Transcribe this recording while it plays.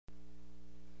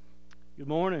Good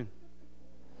morning.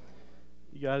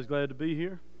 You guys glad to be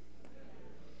here?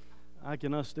 I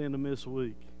cannot stand to miss a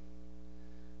week.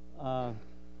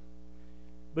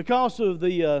 Because of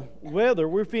the weather,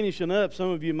 we're finishing up. Some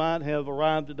of you might have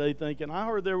arrived today thinking, I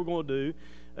heard they were going to do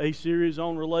a series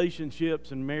on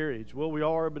relationships and marriage. Well, we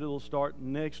are, but it'll start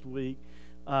next week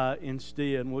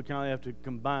instead. And we'll kind of have to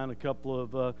combine a couple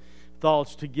of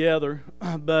thoughts together.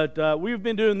 But we've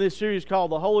been doing this series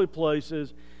called The Holy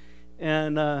Places.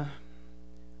 And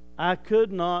I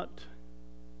could not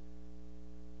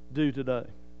do today.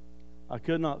 I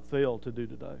could not fail to do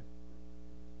today.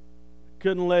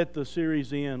 Couldn't let the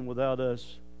series end without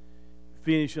us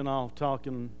finishing off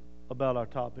talking about our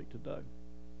topic today.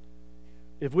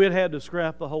 If we had had to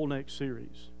scrap the whole next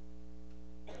series,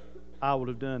 I would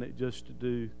have done it just to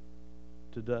do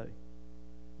today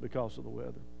because of the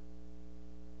weather.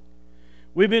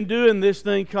 We've been doing this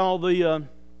thing called the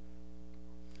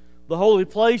Holy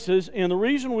Places, and the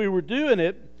reason we were doing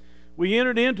it, we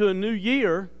entered into a new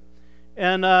year,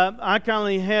 and I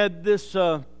kind of had this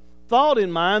thought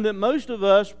in mind that most of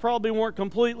us probably weren't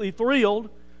completely thrilled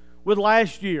with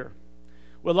last year,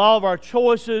 with all of our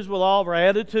choices, with all of our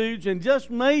attitudes, and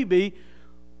just maybe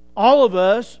all of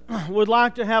us would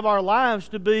like to have our lives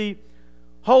to be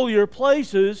holier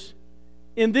places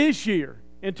in this year,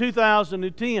 in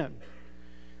 2010.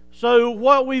 So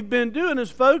what we've been doing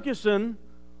is focusing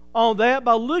on that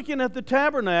by looking at the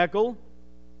tabernacle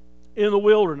in the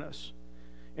wilderness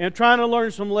and trying to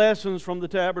learn some lessons from the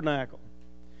tabernacle.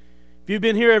 If you've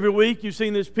been here every week, you've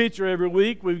seen this picture every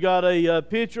week. We've got a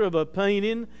picture of a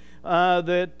painting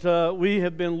that we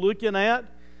have been looking at.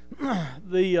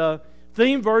 The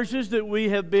theme verses that we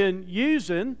have been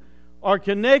using are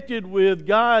connected with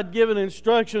God giving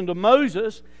instruction to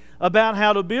Moses about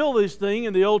how to build this thing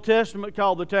in the Old Testament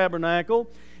called the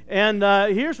tabernacle. And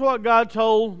here's what God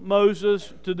told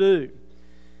Moses to do.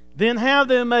 Then have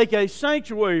them make a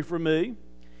sanctuary for me,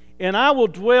 and I will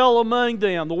dwell among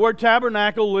them. The word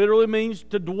tabernacle literally means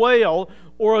to dwell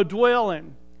or a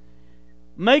dwelling.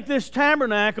 Make this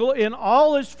tabernacle in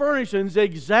all its furnishings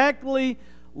exactly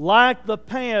like the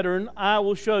pattern I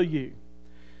will show you.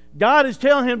 God is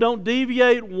telling him, don't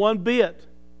deviate one bit.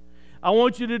 I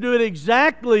want you to do it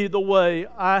exactly the way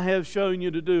I have shown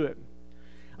you to do it.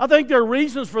 I think there are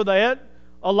reasons for that.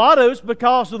 A lot of it's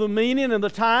because of the meaning and the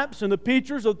types and the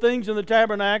pictures of things in the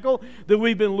tabernacle that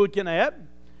we've been looking at.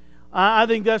 I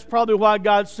think that's probably why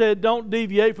God said, don't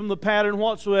deviate from the pattern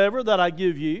whatsoever that I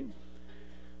give you.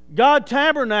 God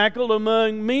tabernacled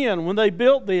among men when they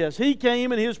built this. He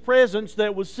came in His presence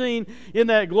that was seen in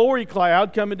that glory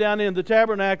cloud coming down in the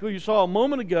tabernacle you saw a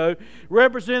moment ago,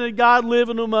 represented God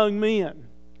living among men.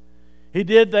 He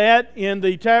did that in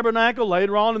the tabernacle,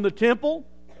 later on in the temple,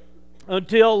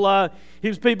 until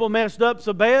His people messed up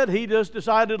so bad, He just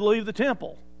decided to leave the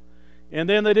temple. And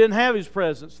then they didn't have His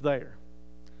presence there.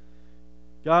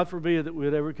 God forbid that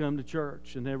we'd ever come to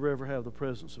church and never ever have the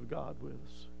presence of God with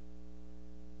us.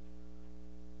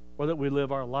 Or that we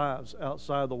live our lives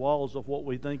outside the walls of what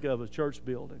we think of as church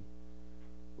building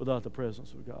without the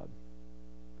presence of God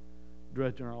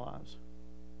directing our lives.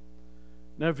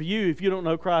 Now for you, if you don't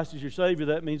know Christ as your Savior,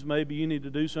 that means maybe you need to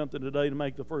do something today to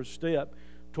make the first step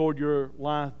toward your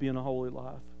life being a holy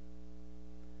life.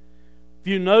 If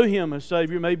you know Him as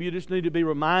Savior, maybe you just need to be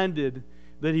reminded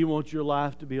that He wants your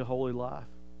life to be a holy life.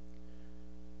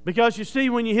 Because you see,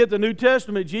 when you hit the New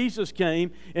Testament, Jesus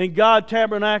came and God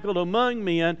tabernacled among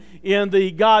men in the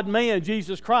God-man,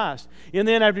 Jesus Christ. And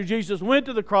then after Jesus went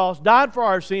to the cross, died for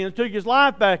our sins, took His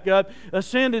life back up,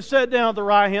 ascended, sat down at the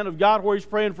right hand of God where He's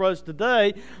praying for us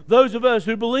today, those of us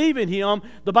who believe in Him,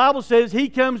 the Bible says He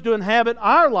comes to inhabit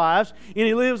our lives and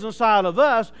He lives inside of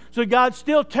us. So God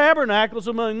still tabernacles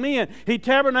among men. He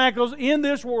tabernacles in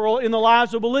this world in the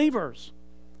lives of believers.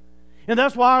 And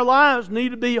that's why our lives need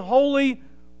to be holy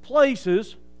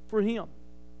places for Him.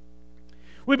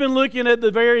 We've been looking at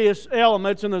the various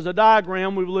elements, and there's a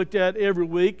diagram we've looked at every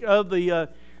week of the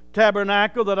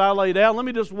tabernacle that I laid out. Let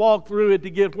me just walk through it to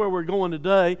get where we're going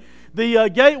today. The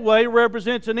gateway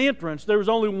represents an entrance. There was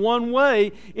only one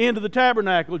way into the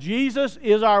tabernacle. Jesus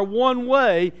is our one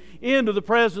way into the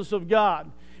presence of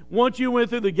God. Once you went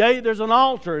through the gate, there's an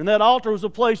altar, and that altar was a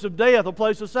place of death, a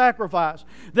place of sacrifice.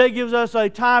 That gives us a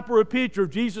type or a picture of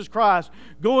Jesus Christ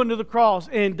going to the cross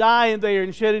and dying there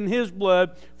and shedding His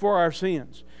blood for our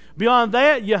sins. Beyond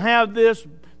that, you have this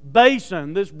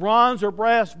basin, this bronze or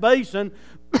brass basin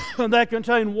that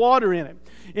contain water in it.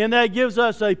 And that gives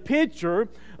us a picture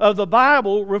of the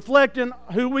Bible reflecting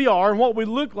who we are and what we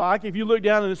look like. If you look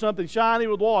down into something shiny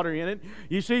with water in it,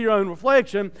 you see your own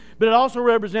reflection. But it also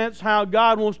represents how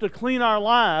God wants to clean our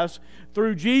lives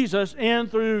through Jesus and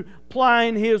through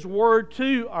applying His Word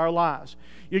to our lives.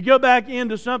 You go back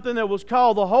into something that was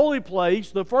called the holy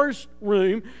place, the first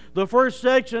room, the first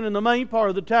section in the main part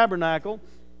of the tabernacle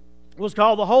was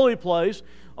called the holy place.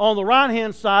 On the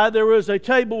right-hand side, there was a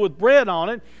table with bread on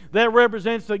it. That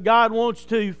represents that God wants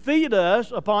to feed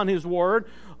us upon His Word.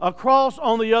 Across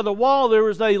on the other wall, there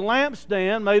was a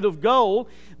lampstand made of gold.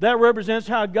 That represents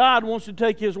how God wants to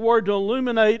take His Word to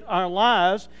illuminate our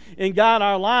lives and guide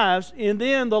our lives. And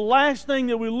then the last thing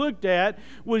that we looked at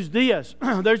was this.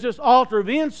 There's this altar of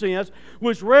incense,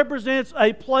 which represents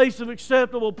a place of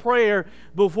acceptable prayer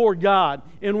before God.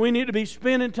 And we need to be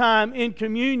spending time in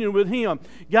communion with Him.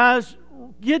 Guys,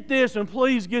 get this, and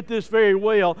please get this very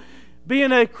well.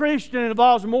 Being a Christian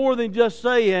involves more than just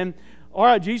saying, all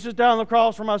right, Jesus died on the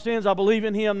cross for my sins. I believe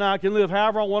in Him. Now I can live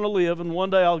however I want to live, and one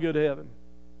day I'll go to heaven.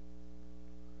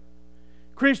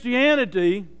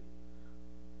 Christianity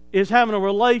is having a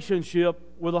relationship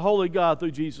with the Holy God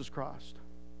through Jesus Christ.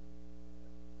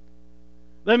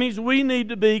 That means we need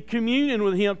to be communion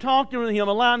with Him, talking with Him,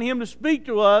 allowing Him to speak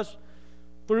to us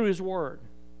through His Word.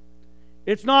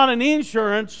 It's not an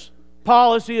insurance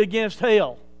policy against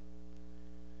hell.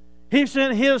 He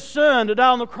sent His Son to die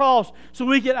on the cross so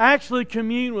we could actually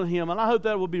commune with Him. And I hope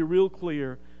that will be real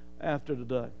clear after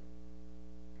today.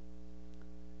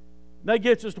 That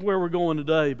gets us to where we're going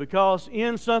today, because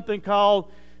in something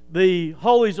called the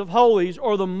Holies of Holies,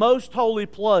 or the most holy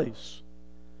place,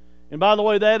 and by the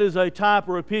way, that is a type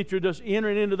or a picture just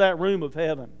entering into that room of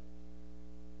heaven,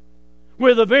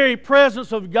 where the very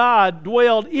presence of God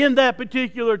dwelled in that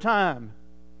particular time.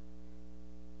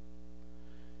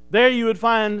 There you would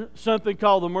find something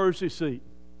called the mercy seat.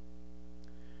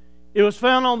 It was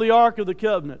found on the Ark of the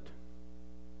Covenant.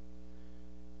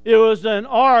 It was an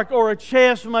ark or a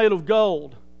chest made of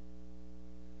gold.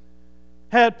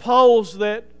 Had poles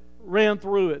that ran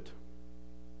through it.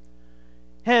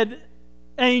 Had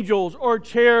angels or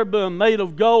cherubim made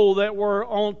of gold that were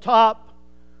on top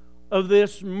of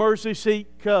this mercy seat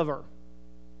cover.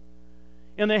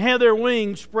 And they had their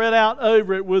wings spread out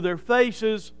over it with their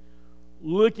faces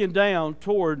looking down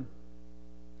toward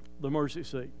the mercy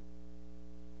seat.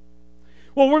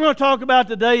 What we're going to talk about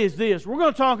today is this. We're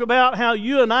going to talk about how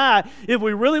you and I, if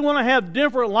we really want to have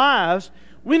different lives,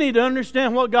 we need to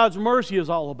understand what God's mercy is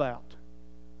all about.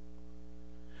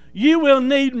 You will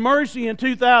need mercy in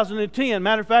 2010.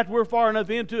 Matter of fact, we're far enough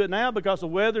into it now because of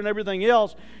weather and everything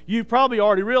else, you probably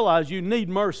already realize you need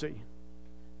mercy.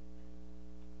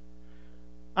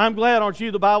 I'm glad, aren't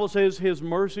you? The Bible says His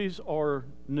mercies are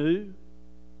new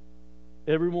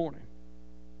every morning.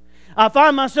 I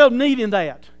find myself needing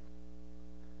that.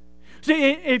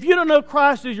 See, if you don't know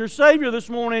Christ as your Savior this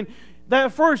morning,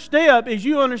 that first step is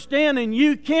you understanding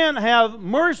you can have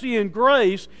mercy and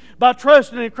grace by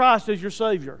trusting in Christ as your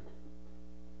Savior.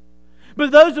 But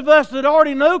those of us that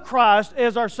already know Christ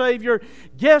as our Savior,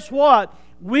 guess what?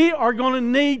 We are going to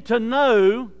need to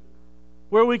know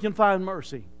where we can find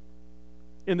mercy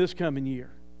in this coming year.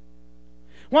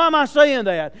 Why am I saying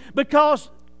that? Because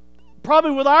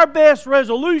probably with our best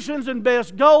resolutions and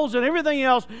best goals and everything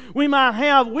else we might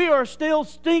have, we are still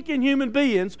stinking human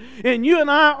beings, and you and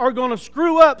I are going to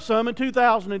screw up some in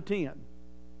 2010.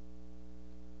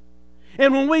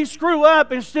 And when we screw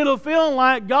up, instead of feeling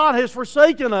like God has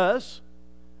forsaken us,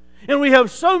 and we have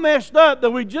so messed up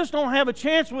that we just don't have a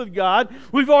chance with God,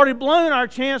 we've already blown our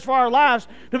chance for our lives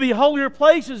to be holier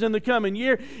places in the coming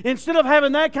year. Instead of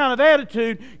having that kind of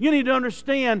attitude, you need to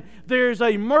understand there's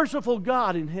a merciful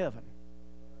God in heaven.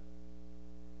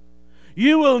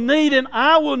 You will need, and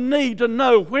I will need, to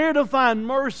know where to find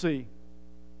mercy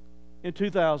in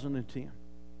 2010.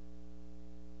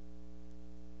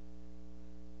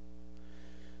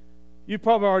 You've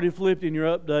probably already flipped in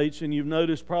your updates, and you've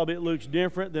noticed probably it looks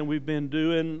different than we've been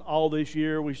doing all this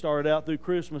year. We started out through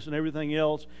Christmas and everything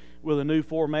else with a new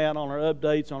format on our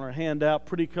updates, on our handout,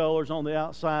 pretty colors on the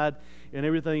outside, and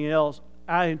everything else.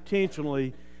 I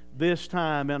intentionally, this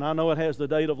time, and I know it has the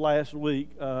date of last week.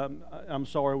 I'm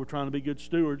sorry, we're trying to be good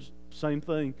stewards. Same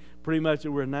thing, pretty much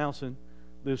that we're announcing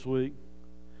this week.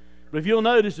 But if you'll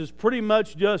notice, it's pretty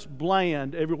much just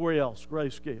bland everywhere else,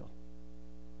 grayscale.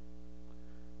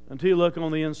 Until you look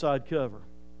on the inside cover,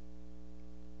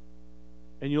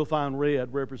 and you'll find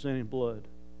red representing blood.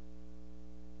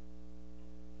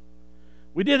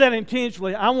 We did that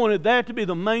intentionally. I wanted that to be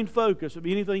the main focus of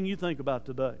anything you think about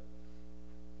today.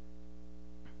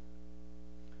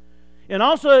 And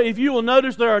also, if you will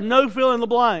notice, there are no fill in the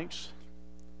blanks.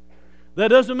 That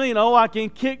doesn't mean, oh, I can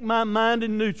kick my mind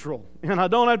in neutral and I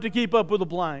don't have to keep up with the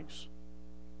blanks.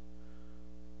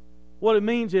 What it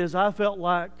means is I felt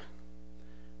like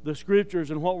the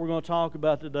Scriptures and what we're going to talk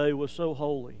about today was so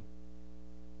holy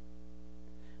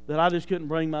that I just couldn't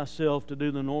bring myself to do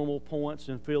the normal points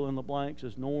and fill in the blanks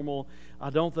as normal. I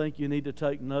don't think you need to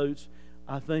take notes.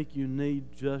 I think you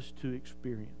need just to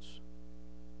experience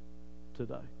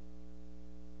today.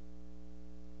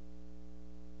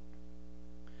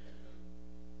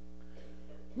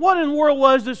 What in the world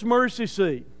was this mercy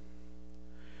seat?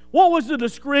 What was the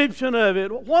description of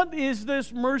it? What is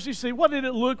this mercy seat? What did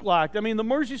it look like? I mean, the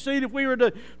mercy seat, if we were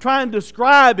to try and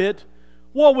describe it,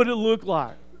 what would it look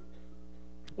like?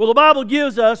 Well, the Bible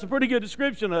gives us a pretty good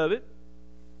description of it.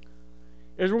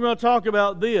 As we're going to talk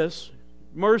about this,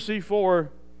 mercy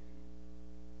for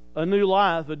a new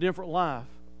life, a different life.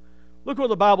 Look what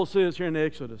the Bible says here in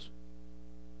Exodus.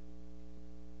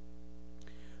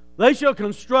 They shall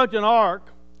construct an ark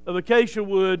of acacia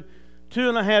wood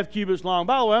 2.5 cubits long.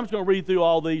 By the way, I'm just going to read through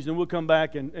all these and we'll come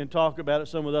back and talk about it,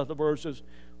 some of the other verses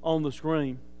on the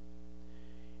screen.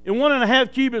 And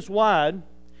 1.5 cubits wide,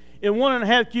 and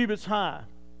 1.5 cubits high.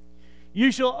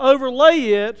 You shall overlay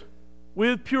it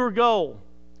with pure gold.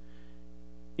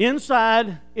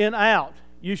 Inside and out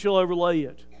you shall overlay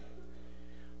it.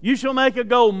 You shall make a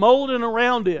gold molding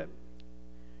around it.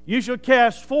 You shall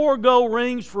cast 4 gold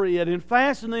rings for it and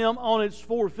fasten them on its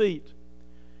 4 feet.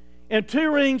 And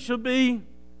 2 rings shall be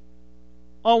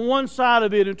on one side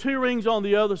of it, and 2 rings on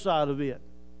the other side of it.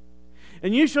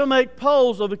 And you shall make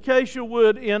poles of acacia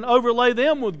wood and overlay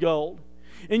them with gold.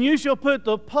 And you shall put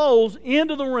the poles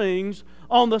into the rings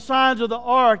on the sides of the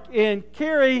ark and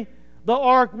carry the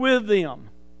ark with them.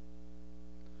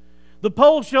 The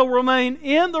poles shall remain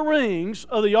in the rings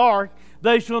of the ark.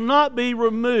 They shall not be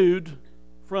removed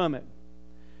from it.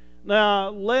 Now,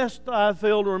 lest I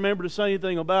fail to remember to say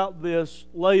anything about this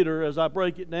later as I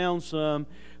break it down some,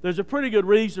 there's a pretty good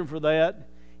reason for that,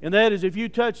 and that is if you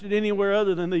touched it anywhere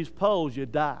other than these poles,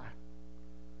 you'd die.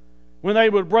 When they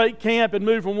would break camp and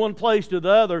move from one place to the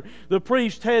other, the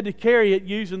priest had to carry it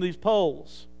using these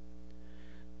poles.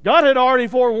 God had already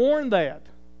forewarned that.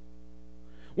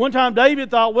 One time David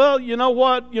thought, well, you know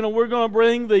what? We're going to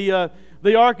bring the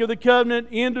Ark of the Covenant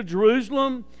into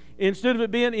Jerusalem. Instead of it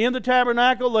being in the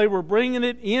tabernacle, they were bringing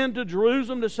it into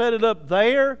Jerusalem to set it up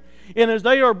there. And as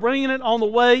they are bringing it on the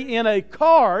way in a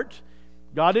cart,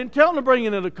 God didn't tell them to bring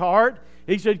it in a cart.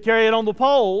 He said, carry it on the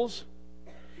poles.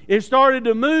 It started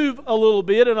to move a little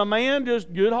bit, and a man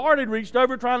just good-hearted reached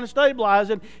over trying to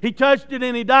stabilize it. He touched it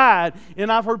and he died.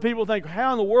 And I've heard people think,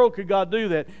 how in the world could God do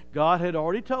that? God had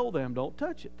already told them, don't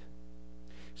touch it.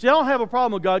 See, I don't have a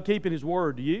problem with God keeping His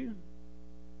word, do you?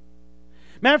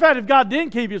 Matter of fact, if God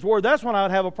didn't keep His word, that's when I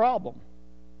would have a problem.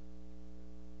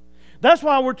 That's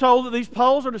why we're told that these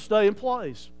poles are to stay in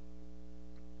place.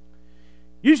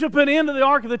 You shall put into the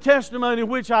ark of the testimony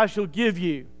which I shall give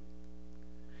you.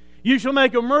 You shall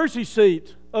make a mercy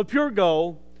seat of pure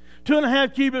gold,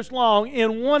 2.5 cubits long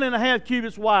and 1.5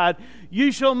 cubits wide.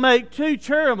 You shall make 2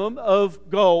 cherubim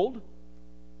of gold.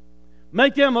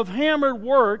 Make them of hammered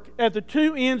work at the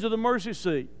 2 ends of the mercy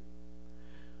seat.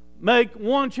 Make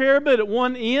 1 cherubim at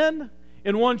one end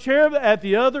and 1 cherubim at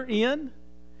the other end.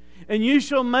 And you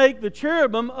shall make the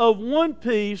cherubim of one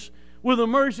piece with the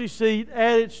mercy seat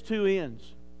at its 2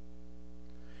 ends.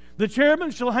 The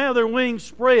cherubim shall have their wings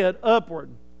spread upward,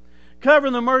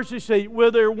 covering the mercy seat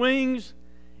with their wings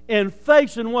and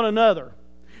facing one another.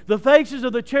 The faces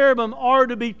of the cherubim are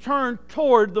to be turned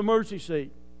toward the mercy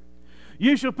seat.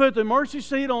 You shall put the mercy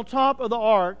seat on top of the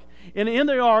ark, and in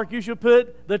the ark you shall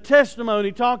put the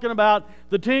testimony, talking about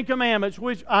the 10 commandments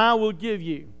which I will give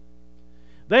you.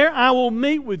 There I will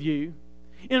meet with you,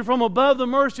 and from above the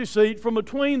mercy seat, from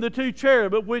between the 2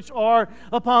 cherubim which are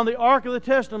upon the ark of the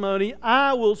testimony,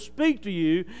 I will speak to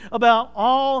you about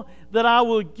all that I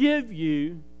will give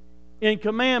you in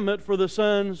commandment for the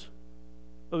sons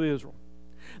of Israel.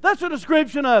 That's a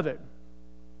description of it.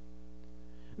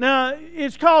 Now,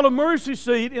 it's called a mercy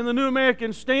seat in the New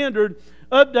American Standard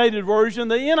updated version.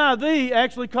 The NIV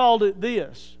actually called it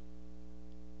this.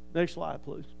 Next slide,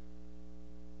 please.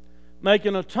 Make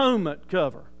an atonement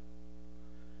cover.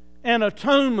 An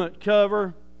atonement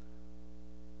cover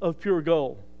of pure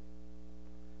gold.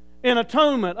 An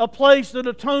atonement, a place that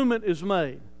atonement is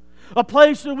made. A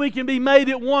place that we can be made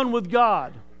at one with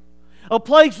God. A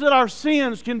place that our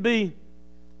sins can be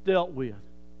dealt with.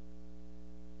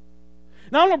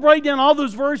 Now I'm going to break down all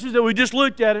those verses that we just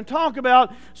looked at and talk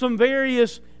about some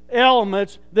various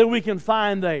elements that we can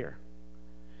find there.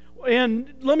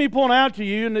 And let me point out to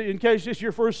you, in case this is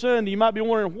your first Sunday, you might be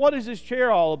wondering, what is this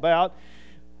chair all about?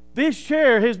 This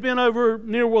chair has been over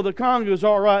near where the congos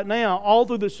are right now, all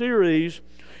through the series.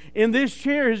 And this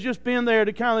chair has just been there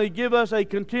to kind of give us a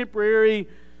contemporary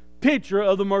picture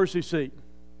of the mercy seat.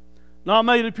 Not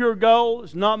made of pure gold.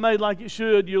 It's not made like it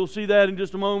should. You'll see that in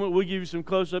just a moment. We'll give you some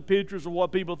close-up pictures of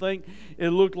what people think it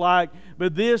looked like.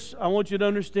 But this, I want you to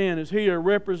understand, is here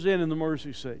representing the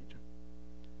mercy seat.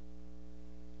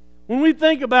 When we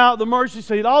think about the mercy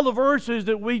seat, all the verses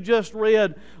that we just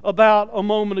read about a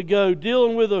moment ago,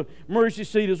 dealing with the mercy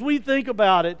seat, as we think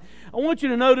about it, I want you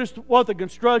to notice what the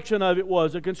construction of it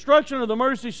was. The construction of the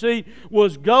mercy seat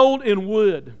was gold and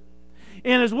wood.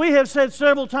 And as we have said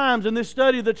several times in this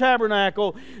study of the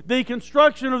tabernacle, the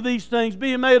construction of these things,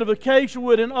 being made of acacia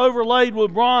wood and overlaid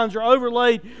with bronze or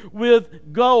overlaid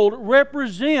with gold,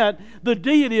 represent the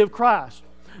deity of Christ.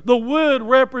 The wood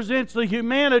represents the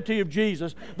humanity of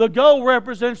Jesus. The gold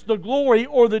represents the glory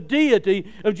or the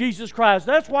deity of Jesus Christ.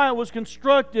 That's why it was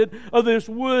constructed of this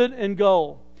wood and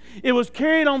gold. It was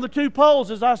carried on the two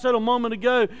poles, as I said a moment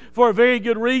ago, for a very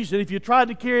good reason. If you tried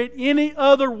to carry it any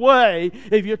other way,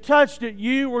 if you touched it,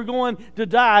 you were going to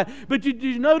die. But did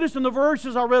you notice in the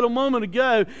verses I read a moment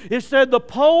ago, it said the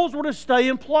poles were to stay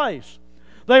in place.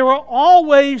 They were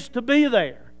always to be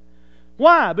there.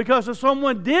 Why? Because if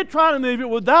someone did try to move it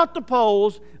without the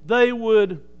poles, they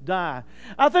would die.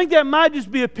 I think that might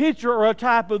just be a picture or a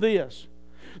type of this.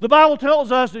 The Bible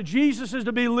tells us that Jesus is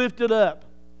to be lifted up.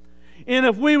 And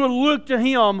if we would look to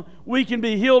Him, we can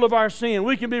be healed of our sin.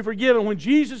 We can be forgiven when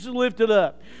Jesus is lifted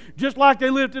up. Just like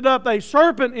they lifted up a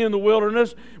serpent in the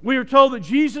wilderness, we are told that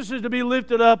Jesus is to be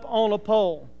lifted up on a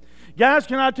pole. Guys,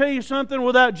 can I tell you something?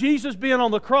 Without Jesus being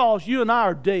on the cross, you and I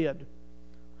are dead.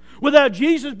 Without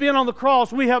Jesus being on the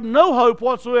cross, we have no hope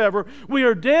whatsoever. We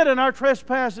are dead in our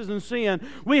trespasses and sin.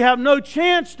 We have no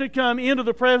chance to come into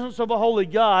the presence of a holy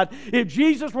God if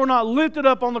Jesus were not lifted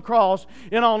up on the cross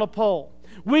and on a pole.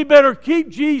 We better keep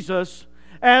Jesus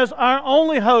as our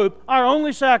only hope, our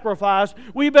only sacrifice.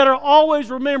 We better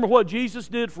always remember what Jesus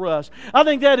did for us. I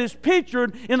think that is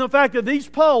pictured in the fact that these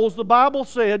poles, the Bible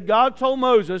said, God told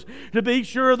Moses to be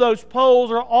sure those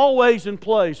poles are always in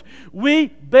place. We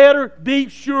better be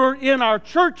sure in our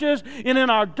churches and in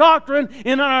our doctrine and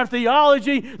in our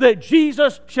theology that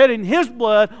Jesus shedding His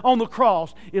blood on the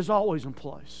cross is always in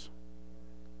place.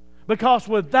 Because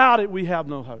without it, we have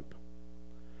no hope.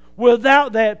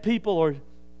 Without that, people are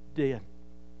dead.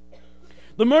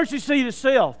 The mercy seat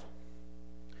itself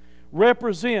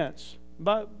represents,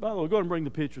 by the way, go ahead and bring the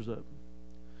pictures up.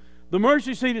 The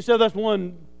mercy seat itself, that's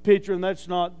one picture, and that's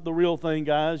not the real thing,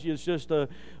 guys. It's just an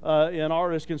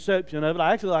artist's conception of it.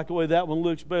 I actually like the way that one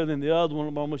looks better than the other one.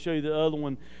 I'm going to show you the other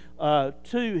one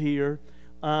too here.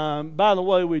 By the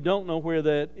way, we don't know where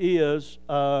that is.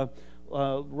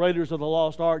 Raiders of the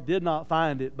Lost Ark did not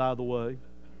find it, by the way.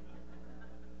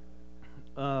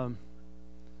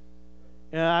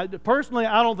 And personally,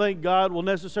 I don't think God will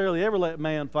necessarily ever let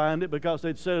man find it, because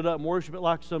they'd set it up and worship it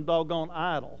like some doggone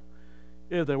idol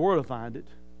if they were to find it.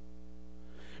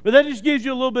 But that just gives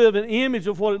you a little bit of an image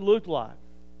of what it looked like.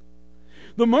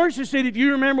 The mercy seat, if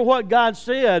you remember what God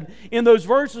said in those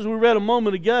verses we read a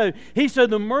moment ago, He said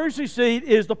the mercy seat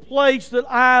is the place that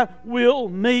I will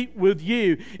meet with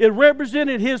you. It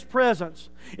represented His presence.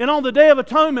 And on the Day of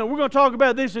Atonement, we're going to talk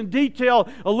about this in detail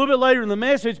a little bit later in the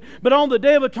message, but on the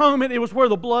Day of Atonement, it was where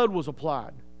the blood was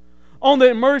applied. On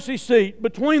that mercy seat,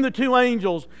 between the two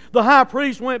angels, the high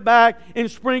priest went back and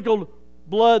sprinkled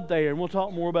blood there, and we'll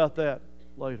talk more about that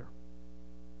later.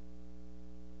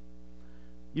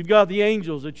 You've got the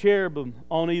angels, the cherubim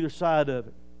on either side of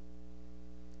it,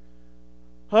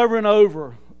 hovering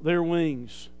over their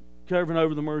wings, covering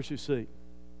over the mercy seat.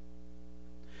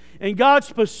 And God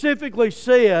specifically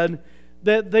said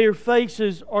that their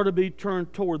faces are to be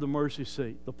turned toward the mercy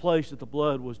seat, the place that the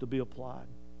blood was to be applied.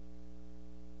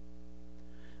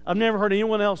 I've never heard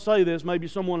anyone else say this. Maybe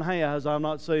someone has. I'm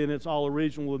not saying it's all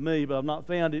original with me, but I've not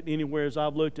found it anywhere as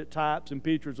I've looked at types and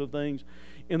pictures of things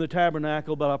in the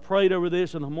tabernacle. But I prayed over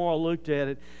this, and the more I looked at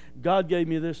it, God gave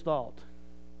me this thought.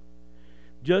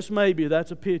 Just maybe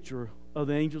that's a picture of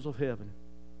the angels of heaven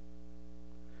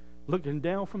looking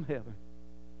down from heaven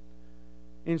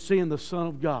and seeing the Son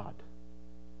of God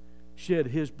shed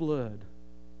His blood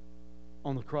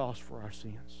on the cross for our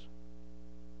sins.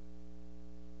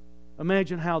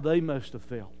 Imagine how they must have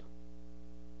felt.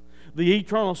 The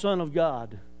eternal Son of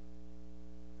God,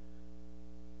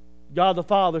 God the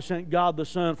Father sent God the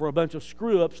Son for a bunch of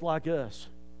screw-ups like us.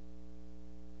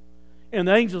 And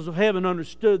the angels of heaven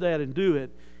understood that and do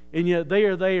it. And yet they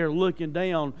are there looking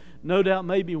down, no doubt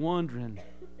maybe wondering,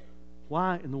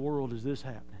 why in the world is this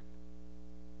happening?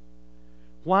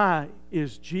 Why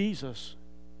is Jesus,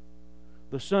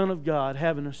 the Son of God,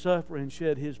 having to suffer and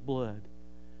shed His blood?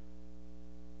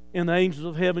 And the angels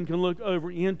of heaven can look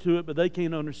over into it, but they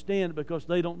can't understand it because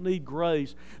they don't need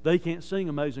grace. They can't sing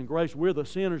Amazing Grace. We're the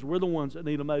sinners. We're the ones that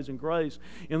need Amazing Grace.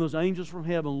 And those angels from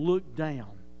heaven look down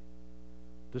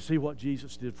to see what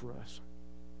Jesus did for us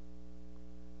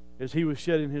as He was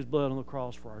shedding His blood on the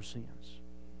cross for our sins.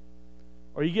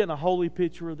 Are you getting a holy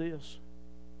picture of this?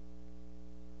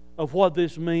 Of what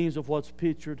this means, of what's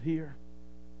pictured here?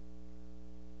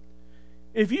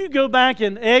 If you go back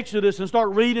in Exodus and start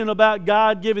reading about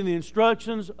God giving the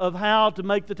instructions of how to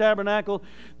make the tabernacle,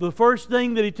 the first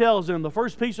thing that He tells them, the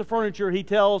first piece of furniture He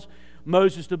tells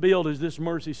Moses to build is this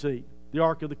mercy seat, the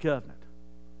Ark of the Covenant.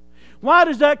 Why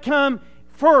does that come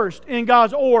first in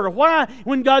God's order? Why,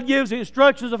 when God gives the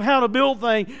instructions of how to build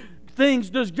things,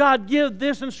 does God give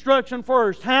this instruction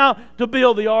first? How to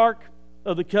build the Ark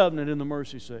of the Covenant in the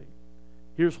mercy seat?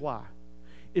 Here's why.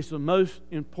 It's the most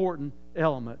important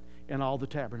element in all the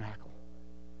tabernacle,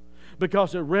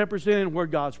 because it represented where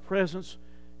God's presence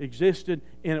existed,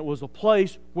 and it was a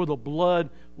place where the blood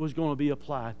was going to be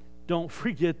applied. Don't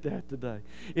forget that today.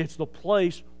 It's the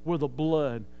place where the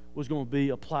blood was going to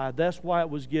be applied. That's why it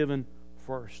was given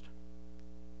first.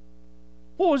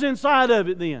 What was inside of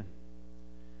it then?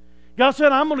 God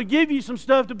said, I'm going to give you some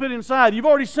stuff to put inside. You've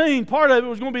already seen part of it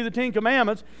was going to be the Ten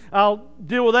Commandments. I'll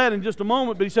deal with that in just a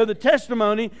moment. But He said the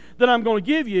testimony that I'm going to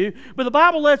give you. But the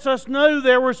Bible lets us know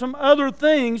there were some other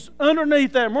things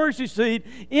underneath that mercy seat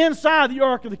inside the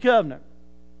Ark of the Covenant.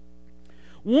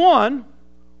 One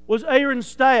was Aaron's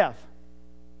staff.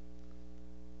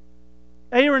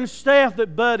 Aaron's staff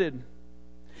that budded.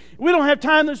 We don't have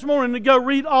time this morning to go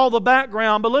read all the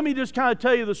background, but let me just kind of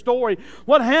tell you the story.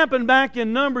 What happened back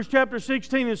in Numbers chapter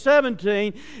 16 and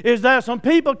 17 is that some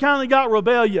people kind of got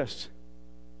rebellious.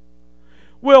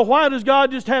 Well, why does God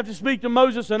just have to speak to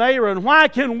Moses and Aaron? Why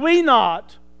can we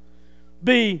not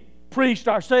be priests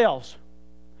ourselves?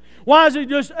 Why is it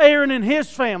just Aaron and his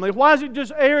family? Why is it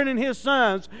just Aaron and his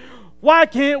sons? Why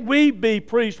can't we be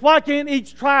priests? Why can't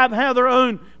each tribe have their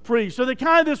own priest? So there's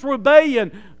kind of this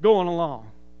rebellion going along.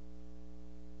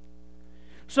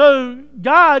 So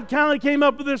God kind of came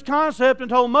up with this concept and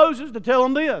told Moses to tell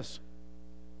him this.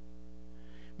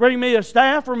 Bring me a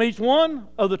staff from each one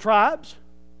of the tribes,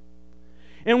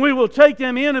 and we will take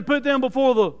them in and put them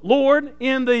before the Lord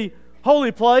in the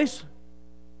holy place.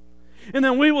 And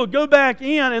then we will go back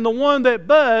in, and the one that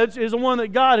buds is the one that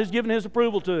God has given His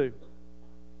approval to.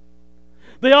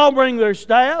 They all bring their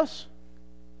staffs,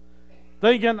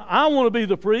 thinking, I want to be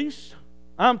the priest.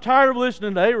 I'm tired of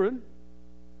listening to Aaron.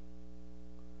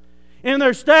 And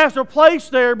their staffs are placed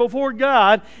there before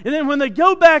God. And then when they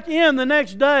go back in the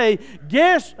next day,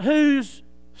 guess whose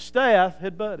staff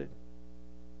had budded?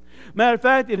 Matter of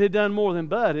fact, it had done more than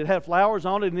bud. It had flowers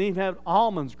on it and even had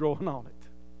almonds growing on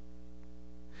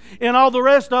it. And all the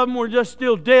rest of them were just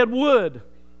still dead wood.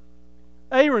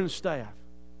 Aaron's staff.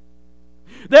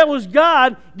 That was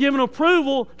God giving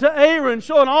approval to Aaron,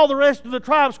 showing all the rest of the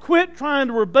tribes, quit trying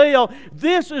to rebel.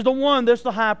 This is the one that's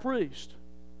the high priest.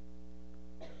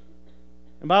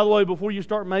 And by the way, before you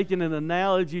start making an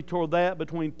analogy toward that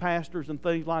between pastors and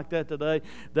things like that today,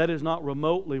 that is not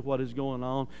remotely what is going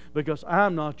on, because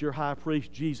I'm not your high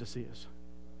priest, Jesus is.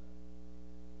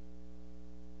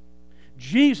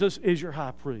 Jesus is your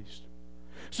high priest.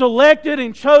 Selected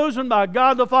and chosen by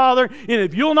God the Father, and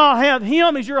if you'll not have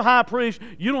Him as your high priest,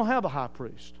 you don't have a high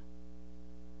priest.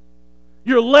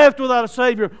 You're left without a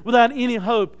Savior, without any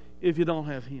hope if you don't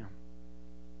have Him.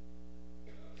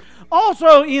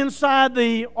 Also inside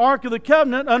the Ark of the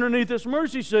Covenant, underneath this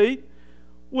mercy seat,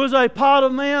 was a pot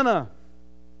of manna.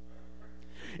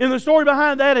 In the story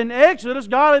behind that in Exodus,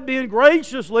 God had been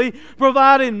graciously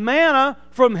providing manna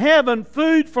from heaven,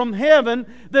 food from heaven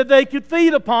that they could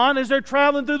feed upon as they're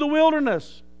traveling through the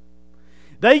wilderness.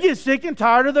 They get sick and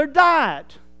tired of their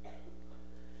diet.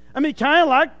 I mean, kind of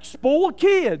like spoiled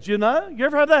kids, you know? You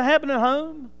ever have that happen at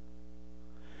home?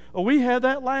 Oh, we had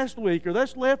that last week, or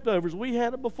that's leftovers. We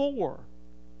had it before.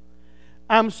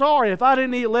 I'm sorry, if I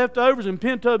didn't eat leftovers and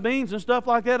pinto beans and stuff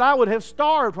like that, I would have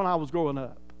starved when I was growing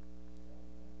up.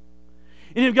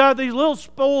 And you've got these little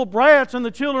spoiled brats and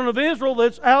the children of Israel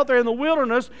that's out there in the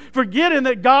wilderness, forgetting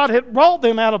that God had brought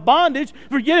them out of bondage,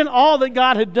 forgetting all that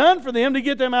God had done for them to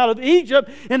get them out of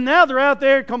Egypt, and now they're out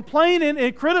there complaining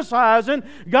and criticizing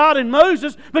God and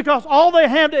Moses because all they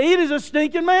have to eat is a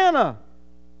stinking manna.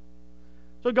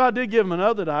 So God did give them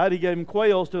another diet. He gave them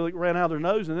quails till it ran out of their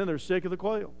nose, and then they're sick of the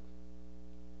quail.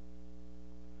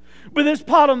 But this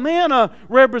pot of manna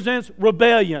represents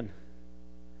rebellion.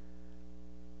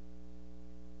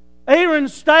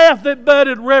 Aaron's staff that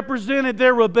budded represented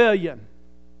their rebellion.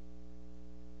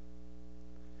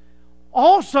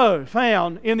 Also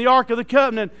found in the Ark of the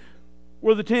Covenant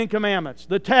were the Ten Commandments,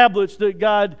 the tablets that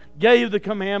God gave the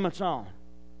commandments on.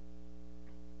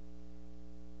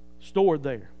 Stored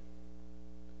there,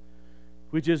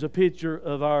 which is a picture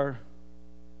of our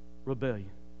rebellion.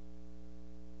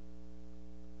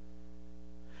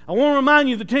 I want to remind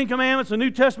you the Ten Commandments, the New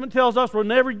Testament tells us, were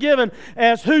never given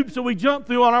as hoops that we jump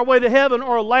through on our way to heaven,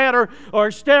 or a ladder or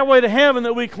a stairway to heaven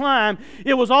that we climb.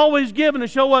 It was always given to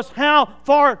show us how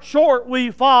far short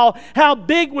we fall, how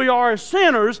big we are as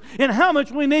sinners, and how much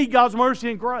we need God's mercy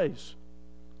and grace.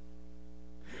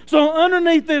 So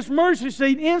underneath this mercy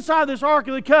seat, inside this Ark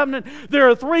of the Covenant, there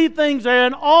are three things there,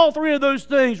 and all three of those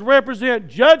things represent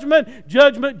judgment,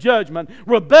 judgment, judgment.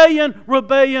 Rebellion,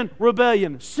 rebellion,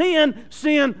 rebellion. Sin,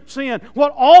 sin, sin.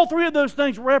 What all three of those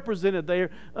things represented there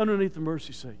underneath the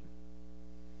mercy seat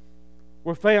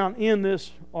were found in this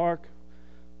Ark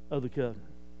of the Covenant.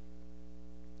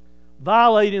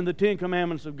 Violating the Ten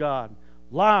Commandments of God.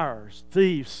 Liars,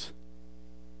 thieves,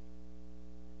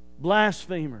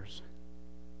 blasphemers.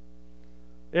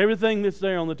 Everything that's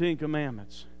there on the Ten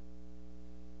Commandments.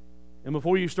 And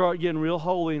before you start getting real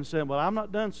holy and saying, well, I've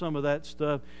not done some of that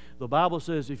stuff, the Bible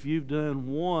says if you've done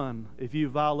one, if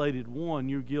you've violated one,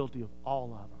 you're guilty of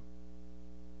all of them.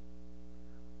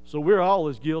 So we're all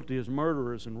as guilty as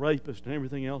murderers and rapists and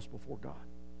everything else before God.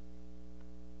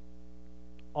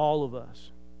 All of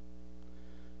us.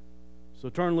 So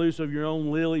turn loose of your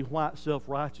own lily white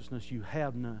self-righteousness. You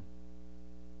have none.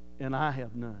 And I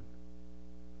have none.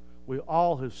 We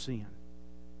all have sinned.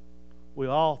 We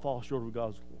all fall short of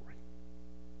God's glory.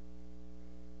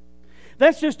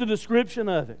 That's just a description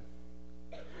of it.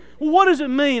 Well, what does it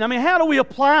mean? I mean, how do we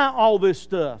apply all this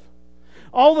stuff?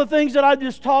 All the things that I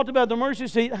just talked about, the mercy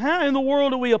seat, how in the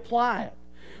world do we apply it?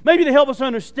 Maybe to help us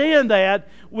understand that,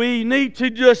 we need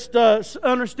to just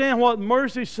understand what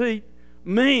mercy seat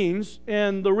means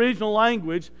in the original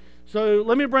language. So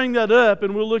let me bring that up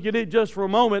and we'll look at it just for a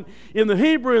moment. In the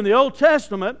Hebrew, in the Old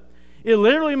Testament, it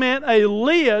literally meant a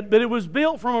lid, but it was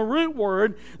built from a root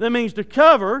word that means to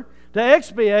cover, to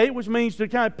expiate, which means to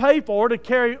kind of pay for, to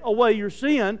carry away your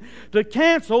sin, to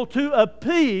cancel, to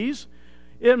appease.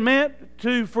 It meant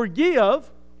to forgive,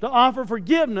 to offer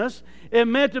forgiveness. It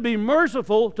meant to be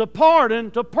merciful, to pardon,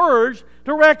 to purge,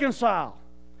 to reconcile.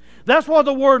 That's what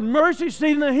the word mercy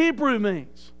seat in the Hebrew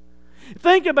means.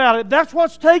 Think about it. That's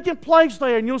what's taking place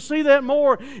there. And you'll see that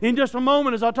more in just a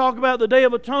moment as I talk about the Day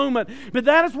of Atonement. But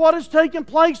that is what is taking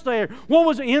place there. What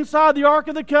was inside the Ark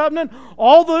of the Covenant?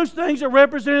 All those things that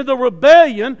represented the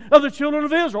rebellion of the children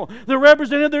of Israel. That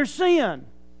represented their sin.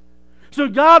 So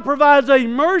God provides a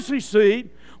mercy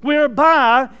seat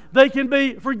whereby they can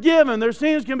be forgiven, their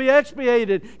sins can be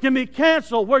expiated, can be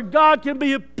canceled, where God can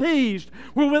be appeased,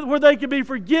 where they can be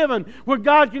forgiven, where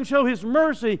God can show His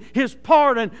mercy, His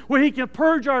pardon, where He can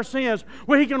purge our sins,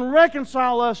 where He can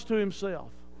reconcile us to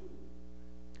Himself.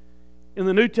 In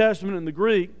the New Testament, in the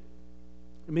Greek,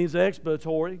 it means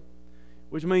expiatory,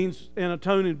 which means an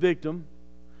atoning victim.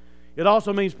 It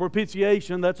also means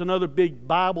propitiation. That's another big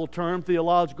Bible term,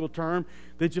 theological term,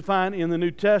 that you find in the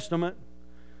New Testament.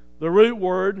 The root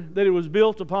word that it was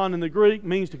built upon in the Greek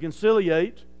means to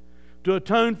conciliate, to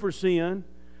atone for sin,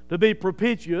 to be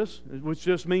propitious, which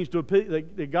just means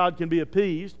that God can be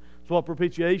appeased. That's what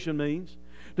propitiation means.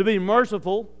 To be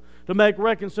merciful, to make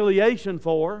reconciliation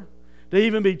for, to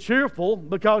even be cheerful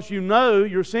because you know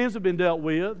your sins have been dealt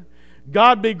with.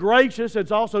 God be gracious, it's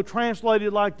also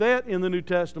translated like that in the New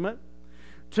Testament.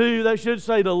 To, they should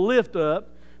say, to lift up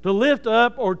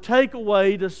or take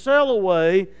away, to sell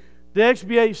away, to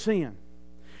expiate sin.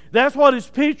 That's what is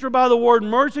pictured by the word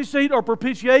mercy seat or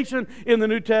propitiation in the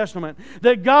New Testament.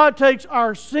 That God takes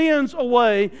our sins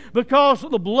away because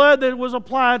of the blood that was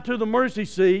applied to the mercy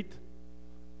seat.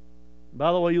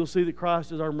 By the way, you'll see that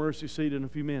Christ is our mercy seat in a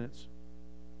few minutes.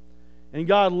 And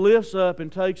God lifts up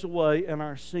and takes away, and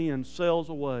our sin sails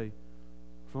away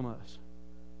from us.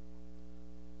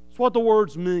 That's what the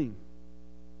words mean.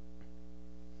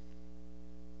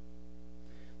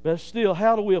 But still,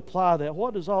 how do we apply that?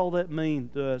 What does all that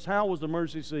mean to us? How was the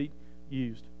mercy seat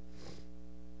used?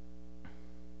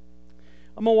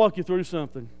 I'm going to walk you through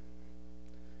something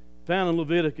found in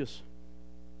Leviticus.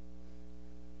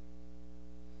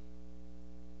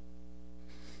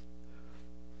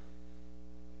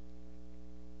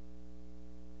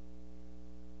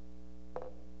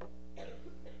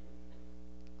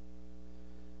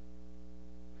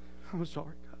 I'm sorry,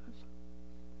 guys.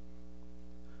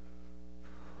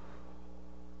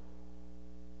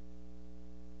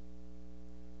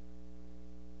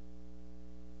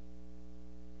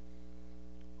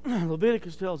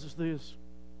 Leviticus tells us this.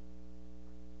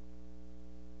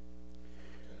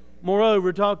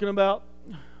 Moreover, talking about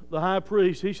the high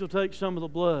priest, he shall take some of the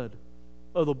blood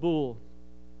of the bull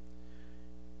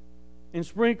and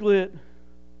sprinkle it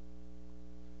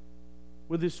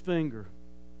with his finger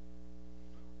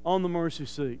on the mercy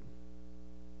seat,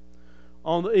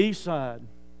 on the east side,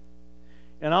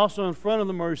 and also in front of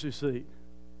the mercy seat.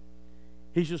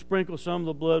 He shall sprinkle some of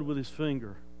the blood with his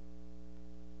finger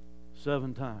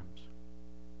 7 times.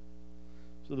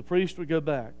 So the priest would go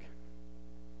back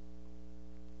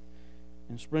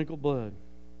and sprinkle blood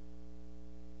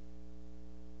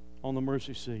on the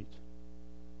mercy seat,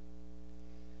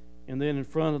 and then in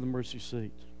front of the mercy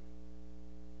seat.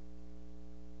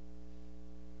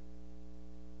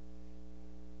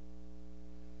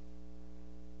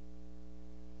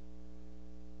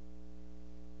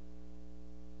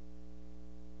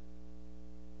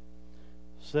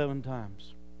 Seven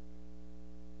times.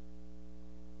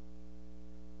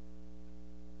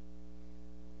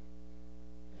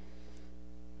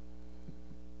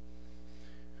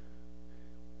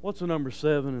 What's the number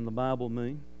 7 in the Bible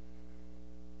mean?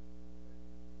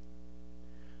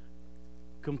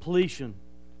 Completion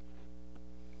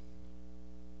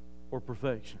or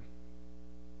perfection.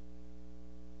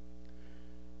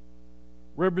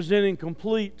 Representing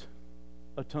complete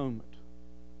atonement.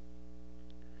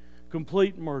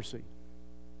 Complete mercy.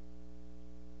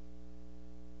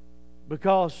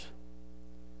 Because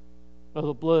of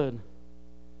the blood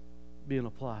being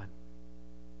applied.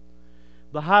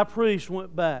 The high priest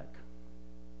went back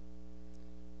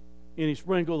and he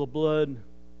sprinkled the blood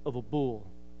of a bull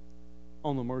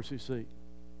on the mercy seat.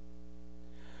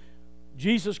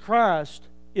 Jesus Christ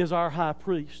is our high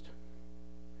priest.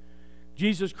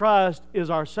 Jesus Christ is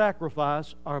our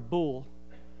sacrifice, our bull.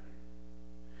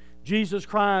 Jesus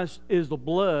Christ is the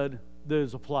blood that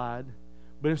is applied,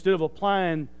 but instead of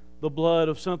applying the blood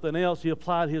of something else, He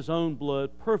applied His own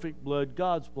blood, perfect blood,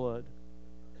 God's blood.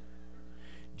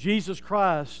 Jesus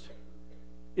Christ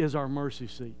is our mercy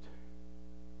seat.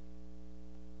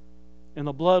 And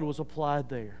the blood was applied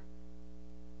there.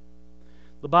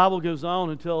 The Bible goes on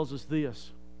and tells us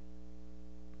this.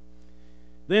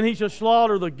 Then he shall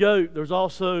slaughter the goat. There's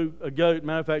also a goat,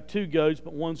 matter of fact, 2 goats,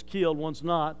 but one's killed, one's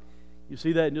not. You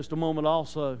see that in just a moment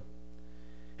also.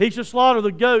 He shall slaughter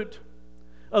the goat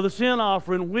of the sin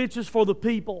offering, which is for the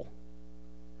people,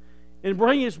 and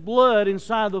bring its blood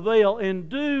inside the veil, and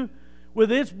do with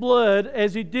its blood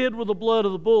as he did with the blood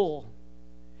of the bull,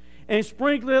 and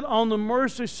sprinkle it on the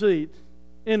mercy seat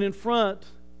and in front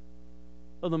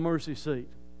of the mercy seat.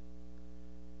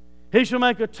 He shall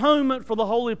make atonement for the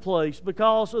holy place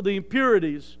because of the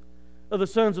impurities of the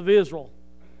sons of Israel,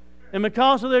 and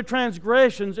because of their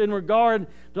transgressions in regard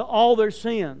to all their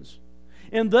sins.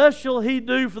 And thus shall he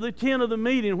do for the tent of the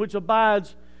meeting which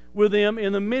abides with them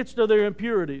in the midst of their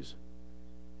impurities.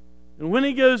 And when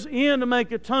he goes in to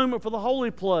make atonement for the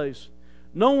holy place,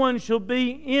 no one shall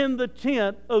be in the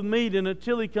tent of meeting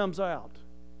until he comes out,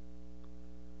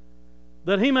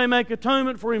 that he may make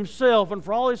atonement for himself and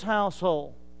for all his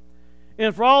household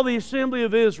and for all the assembly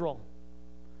of Israel.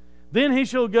 Then he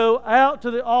shall go out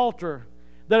to the altar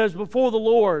that is before the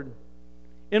Lord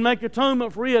and make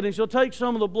atonement for it, and shall take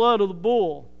some of the blood of the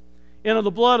bull and of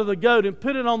the blood of the goat and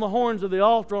put it on the horns of the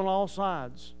altar on all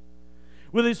sides.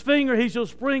 With his finger he shall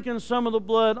sprinkle some of the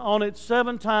blood on it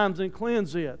 7 times and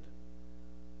cleanse it.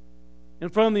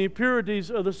 And from the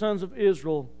impurities of the sons of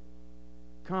Israel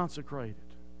consecrate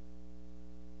it.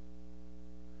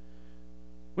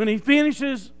 When he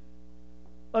finishes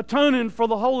atoning for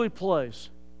the holy place,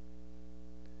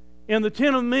 in the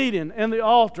tent of meeting and the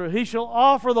altar, he shall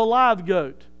offer the live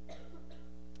goat.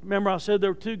 Remember I said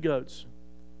there were 2 goats.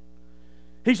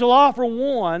 He shall offer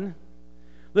one.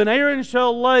 Then Aaron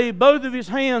shall lay both of his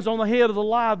hands on the head of the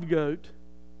live goat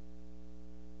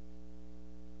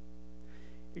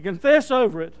and confess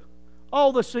over it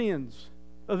all the sins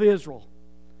of Israel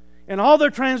and all their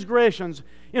transgressions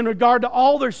in regard to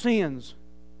all their sins.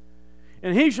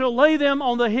 And he shall lay them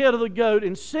on the head of the goat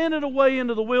and send it away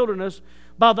into the wilderness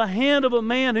by the hand of a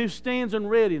man who stands in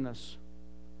readiness.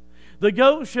 The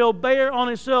goat shall bear on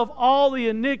himself all the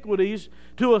iniquities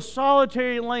to a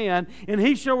solitary land, and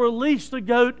he shall release the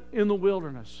goat in the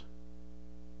wilderness.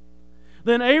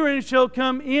 Then Aaron shall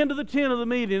come into the tent of the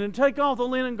meeting and take off the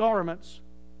linen garments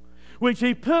which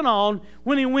he put on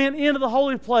when he went into the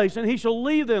holy place, and he shall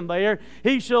leave them there.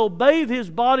 He shall bathe his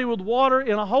body with water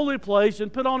in a holy place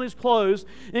and put on his clothes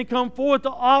and come forth to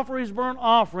offer his burnt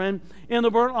offering and the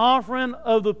burnt offering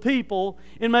of the people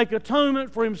and make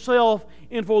atonement for himself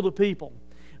and for the people.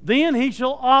 Then he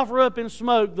shall offer up in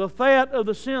smoke the fat of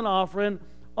the sin offering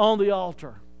on the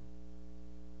altar.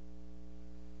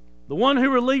 The one who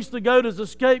released the goat as a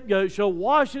scapegoat shall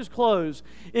wash his clothes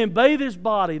and bathe his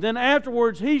body. Then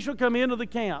afterwards he shall come into the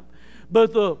camp.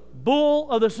 But the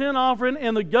bull of the sin offering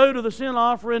and the goat of the sin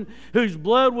offering, whose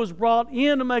blood was brought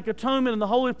in to make atonement in the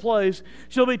holy place,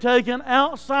 shall be taken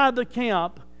outside the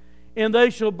camp, and they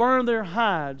shall burn their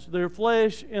hides, their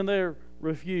flesh, and their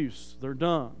refuse, their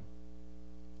dung,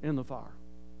 in the fire.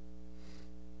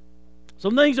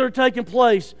 Some things are taking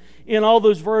place in all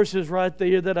those verses right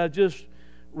there that I just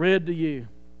read to you.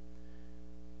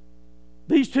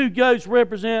 These two goats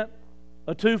represent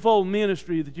a twofold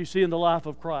ministry that you see in the life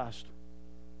of Christ.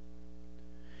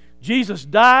 Jesus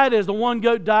died as the one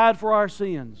goat died for our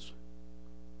sins.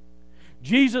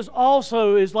 Jesus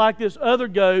also is like this other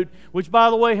goat, which,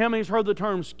 by the way, how many has heard the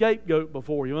term scapegoat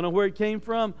before? You want to know where it came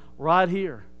from? Right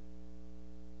here.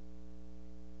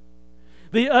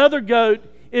 The other goat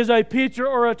is a picture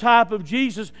or a type of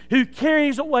Jesus who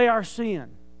carries away our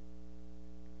sin.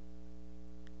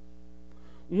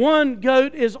 One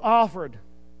goat is offered,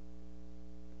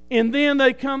 and then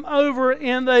they come over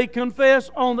and they confess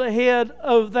on the head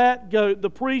of that goat, the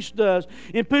priest does,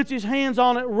 and puts his hands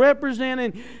on it,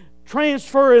 representing,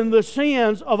 transferring the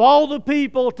sins of all the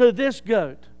people to this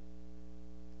goat.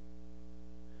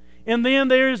 And then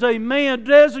there is a man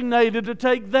designated to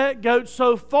take that goat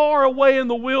so far away in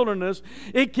the wilderness,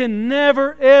 it can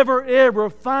never, ever, ever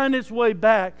find its way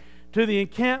back to the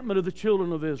encampment of the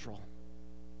children of Israel.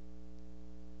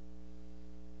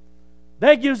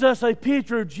 That gives us a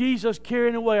picture of Jesus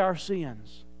carrying away our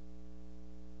sins.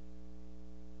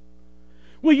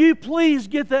 Will you please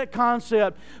get that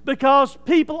concept? Because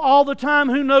people all the time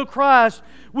who know Christ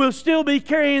will still be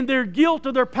carrying their guilt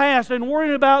of their past and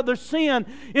worrying about their sin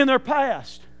in their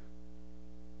past.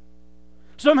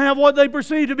 Some have what they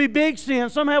perceive to be big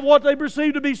sins. Some have what they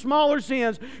perceive to be smaller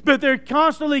sins. But they're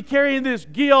constantly carrying this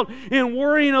guilt and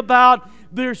worrying about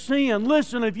their sin.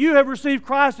 Listen, if you have received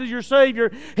Christ as your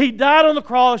Savior, He died on the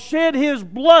cross, shed His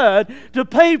blood to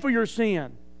pay for your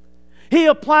sin. He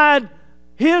applied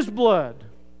His blood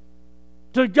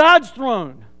to God's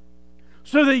throne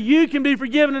so that you can be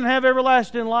forgiven and have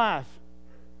everlasting life.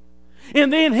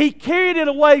 And then He carried it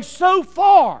away so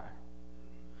far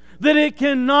that it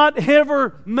cannot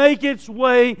ever make its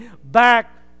way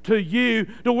back to you,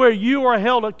 to where you are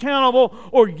held accountable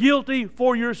or guilty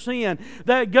for your sin.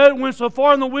 That goat went so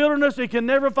far in the wilderness it can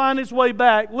never find its way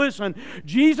back. Listen,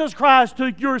 Jesus Christ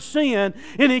took your sin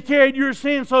and He carried your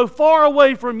sin so far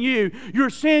away from you, your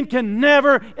sin can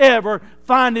never ever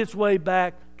find its way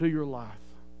back to your life.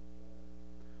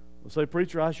 Well, say,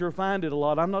 preacher, I sure find it a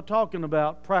lot. I'm not talking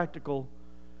about practical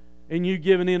and you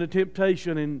giving in to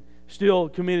temptation and still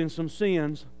committing some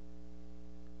sins.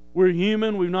 We're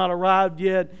human. We've not arrived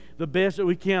yet. The best that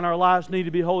we can. Our lives need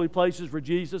to be holy places for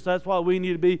Jesus. That's why we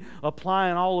need to be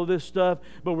applying all of this stuff.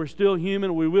 But we're still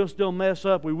human. We will still mess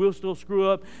up. We will still screw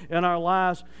up in our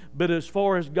lives. But as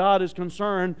far as God is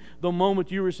concerned, the moment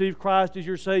you receive Christ as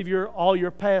your Savior, all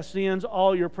your past sins,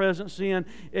 all your present sin,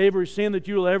 every sin that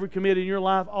you will ever commit in your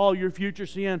life, all your future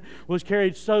sin was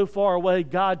carried so far away,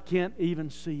 God can't even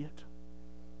see it.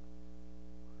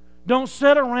 Don't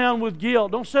sit around with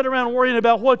guilt. Don't sit around worrying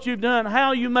about what you've done,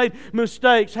 how you made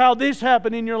mistakes, how this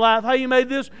happened in your life, how you made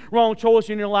this wrong choice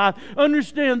in your life.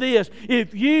 Understand this.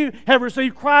 If you have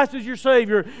received Christ as your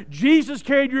Savior, Jesus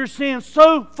carried your sins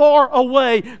so far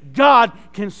away, God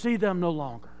can see them no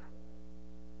longer.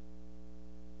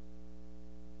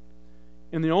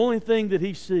 And the only thing that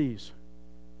He sees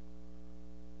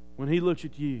when He looks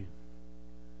at you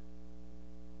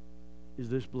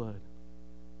is this blood.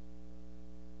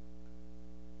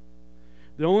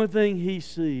 The only thing He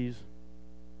sees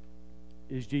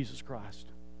is Jesus Christ.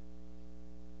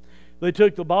 They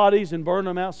took the bodies and burned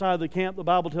them outside the camp. The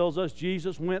Bible tells us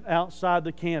Jesus went outside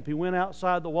the camp. He went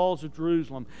outside the walls of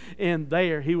Jerusalem. And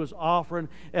there He was offering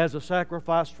as a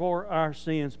sacrifice for our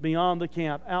sins beyond the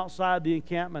camp, outside the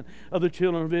encampment of the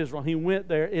children of Israel. He went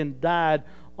there and died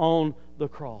on the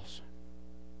cross.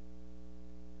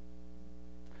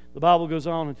 The Bible goes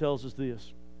on and tells us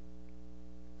this.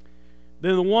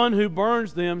 Then the one who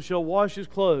burns them shall wash his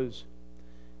clothes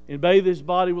and bathe his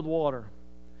body with water.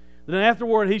 Then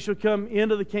afterward he shall come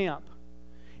into the camp.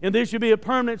 And this shall be a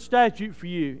permanent statute for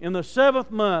you. In the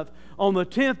 7th month, on the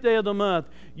 10th day of the month,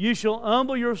 you shall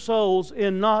humble your souls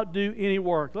and not do any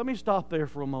work. Let me stop there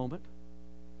for a moment.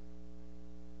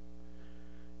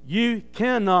 You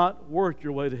cannot work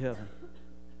your way to heaven.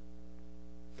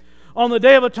 On the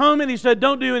Day of Atonement, He said,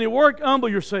 don't do any work, humble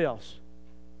yourselves.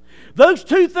 Those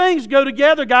two things go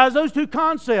together, guys, those two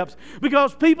concepts.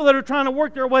 Because people that are trying to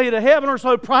work their way to heaven are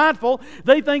so prideful,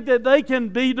 they think that they can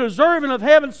be deserving of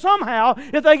heaven somehow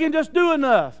if they can just do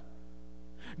enough.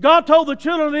 God told the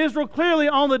children of Israel clearly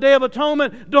on the Day of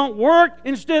Atonement, don't work,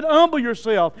 instead humble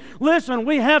yourself. Listen,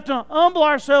 we have to humble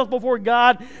ourselves before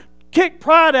God, kick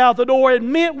pride out the door,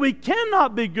 admit we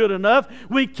cannot be good enough,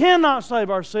 we cannot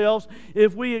save ourselves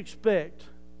if we expect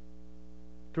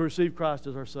to receive Christ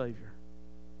as our Savior.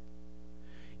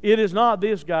 It is not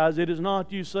this, guys. It is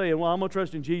not you saying, well, I'm going to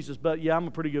trust in Jesus, but yeah, I'm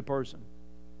a pretty good person.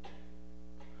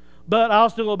 But I'll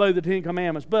still obey the Ten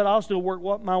Commandments. But I'll still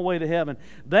work my way to heaven.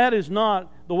 That is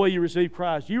not the way you receive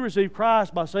Christ. You receive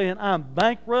Christ by saying, I'm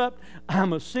bankrupt,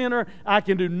 I'm a sinner, I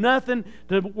can do nothing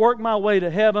to work my way to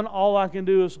heaven. All I can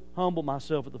do is humble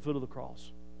myself at the foot of the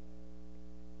cross.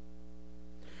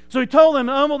 So He told them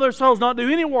to humble their souls, not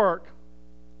do any work.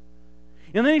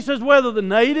 And then He says, whether the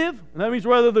native, and that means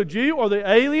whether the Jew or the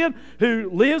alien who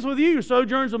lives with you,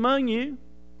 sojourns among you,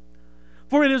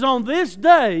 for it is on this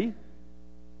day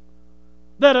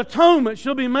that atonement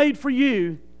shall be made for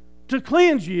you to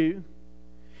cleanse you,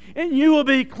 and you will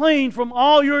be clean from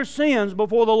all your sins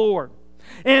before the Lord.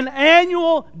 An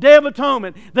annual Day of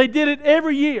Atonement. They did it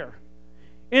every year.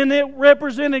 And it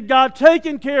represented God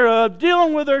taking care of,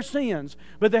 dealing with their sins.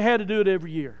 But they had to do it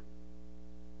every year.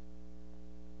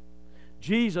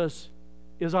 Jesus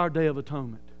is our Day of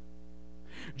Atonement.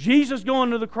 Jesus going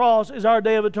to the cross is our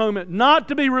Day of Atonement, not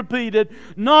to be repeated,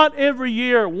 not every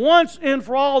year, once and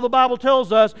for all, the Bible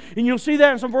tells us, and you'll see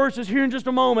that in some verses here in just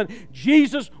a moment.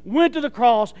 Jesus went to the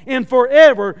cross and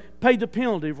forever paid the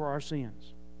penalty for our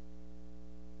sins.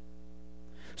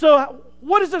 So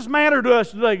what does this matter to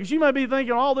us today? Because you may be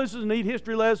thinking, oh, this is a neat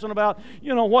history lesson about,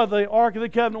 what the Ark of the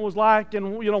Covenant was like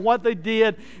and, what they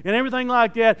did and everything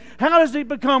like that. How does it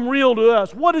become real to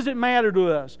us? What does it matter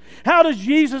to us? How does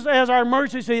Jesus as our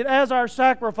mercy seat, as our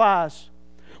sacrifice,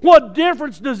 what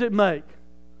difference does it make?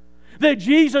 That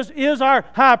Jesus is our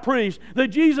high priest, that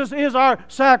Jesus is our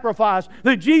sacrifice,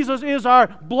 that Jesus is our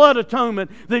blood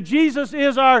atonement, that Jesus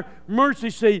is our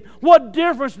mercy seat. What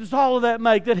difference does all of that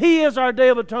make? That He is our Day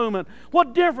of Atonement.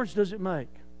 What difference does it make?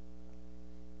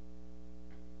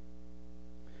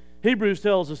 Hebrews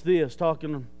tells us this,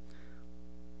 talking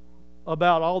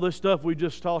about all this stuff we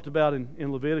just talked about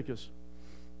in Leviticus.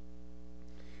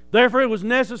 Therefore, it was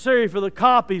necessary for the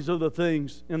copies of the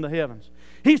things in the heavens.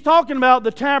 He's talking about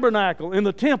the tabernacle and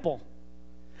the temple.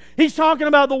 He's talking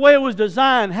about the way it was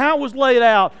designed, how it was laid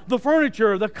out, the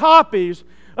furniture, the copies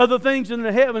of the things in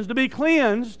the heavens to be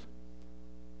cleansed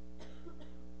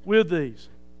with these.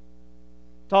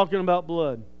 Talking about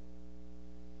blood.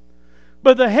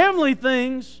 But the heavenly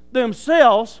things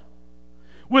themselves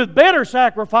with better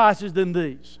sacrifices than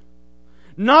these.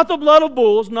 Not the blood of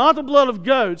bulls, not the blood of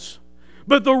goats,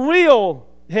 but the real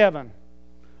heaven.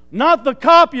 Not the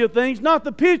copy of things, not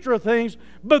the picture of things,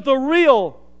 but the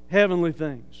real heavenly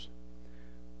things.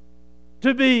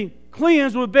 To be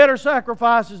cleansed with better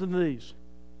sacrifices than these.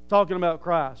 Talking about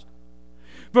Christ.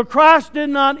 For Christ did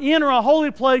not enter a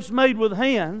holy place made with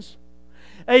hands,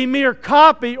 a mere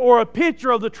copy or a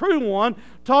picture of the true one,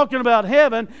 talking about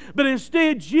heaven, but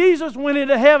instead Jesus went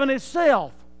into heaven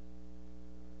itself.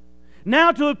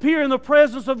 Now to appear in the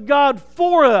presence of God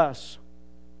for us.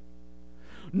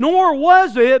 Nor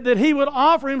was it that He would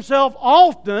offer Himself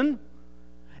often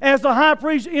as the high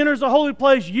priest enters the holy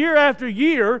place year after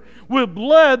year with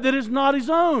blood that is not His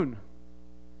own.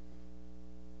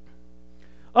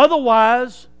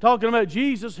 Otherwise, talking about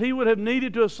Jesus, He would have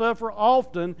needed to suffer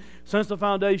often since the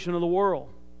foundation of the world.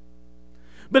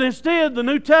 But instead, the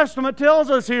New Testament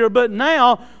tells us here, but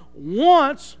now,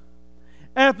 once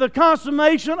at the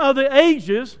consummation of the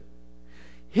ages,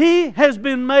 He has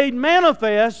been made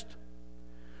manifest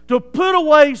to put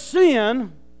away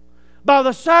sin by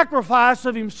the sacrifice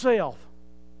of Himself.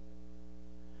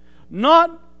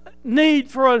 Not need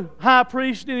for a high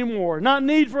priest anymore. Not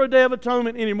need for a Day of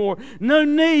Atonement anymore. No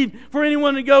need for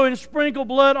anyone to go and sprinkle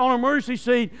blood on a mercy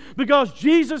seat, because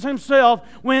Jesus Himself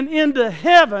went into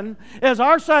heaven as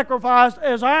our sacrifice,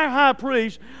 as our high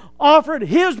priest, offered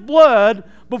His blood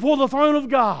before the throne of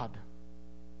God.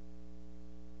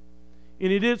 And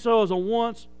He did so as a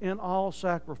once and all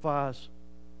sacrifice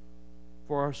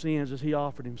for our sins, as He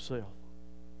offered Himself.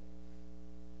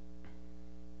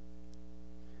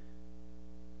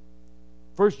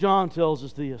 First John tells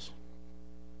us this.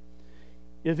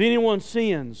 If anyone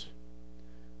sins,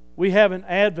 we have an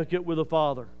advocate with the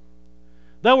Father.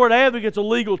 That word advocate's a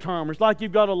legal term. It's like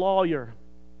you've got a lawyer.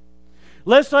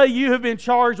 Let's say you have been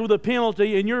charged with a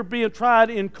penalty and you're being tried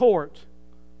in court.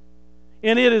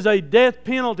 And it is a death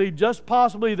penalty just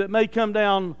possibly that may come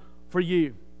down for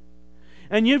you.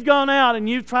 And you've gone out and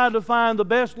you've tried to find the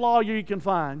best lawyer you can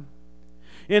find.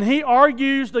 And he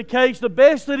argues the case the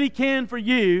best that he can for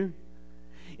you.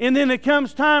 and then it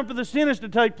comes time for the sentence to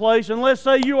take place, and let's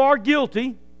say you are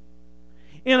guilty,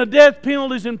 and a death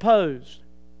penalty is imposed.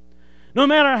 No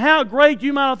matter how great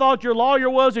you might have thought your lawyer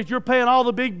was that you're paying all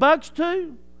the big bucks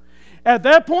to, at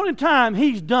that point in time,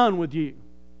 he's done with you.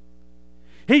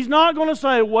 He's not going to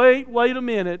say, wait a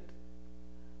minute,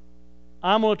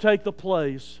 I'm going to take the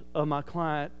place of my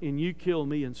client and you kill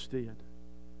me instead.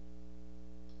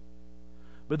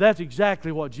 But that's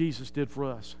exactly what Jesus did for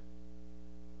us.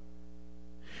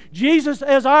 Jesus,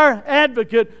 as our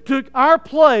advocate, took our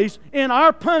place and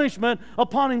our punishment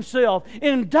upon Himself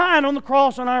and died on the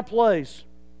cross in our place.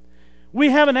 We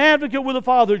have an advocate with the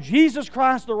Father, Jesus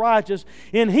Christ the righteous,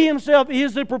 and He Himself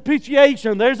is the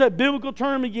propitiation. There's that biblical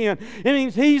term again. It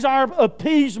means He's our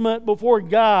appeasement before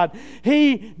God.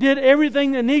 He did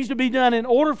everything that needs to be done in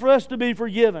order for us to be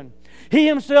forgiven. He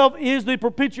Himself is the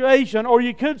propitiation, or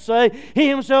you could say He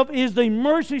Himself is the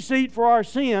mercy seat for our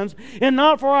sins, and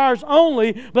not for ours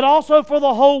only, but also for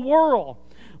the whole world.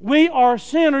 We are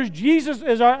sinners. Jesus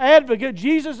is our advocate.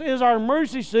 Jesus is our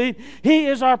mercy seat. He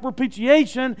is our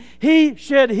propitiation. He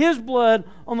shed His blood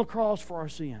on the cross for our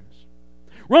sins.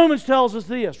 Romans tells us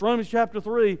this, Romans chapter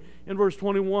 3 in verse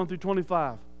 21 through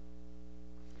 25.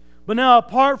 But now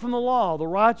apart from the law, the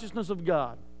righteousness of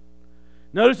God.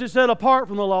 Notice it said apart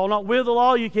from the law, not with the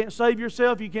law. You can't save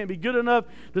yourself. You can't be good enough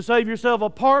to save yourself.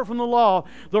 Apart from the law,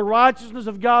 the righteousness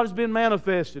of God has been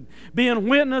manifested, being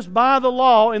witnessed by the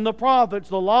law and the prophets.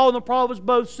 The law and the prophets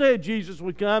both said Jesus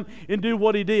would come and do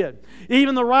what He did.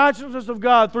 Even the righteousness of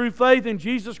God through faith in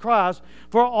Jesus Christ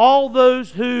for all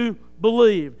those who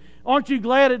believe. Aren't you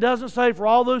glad it doesn't say for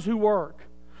all those who work?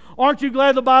 Aren't you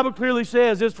glad the Bible clearly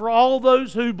says it's for all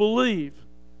those who believe?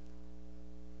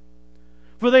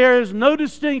 For there is no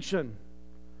distinction.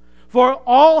 For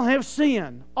all have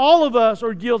sinned. All of us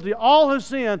are guilty. All have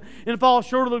sinned and fall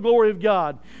short of the glory of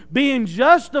God. Being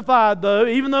justified, though,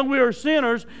 even though we are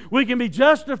sinners, we can be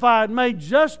justified, made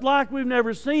just like we've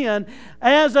never sinned,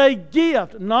 as a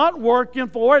gift, not working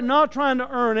for it, not trying to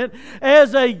earn it,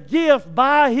 as a gift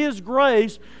by His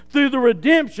grace through the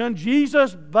redemption,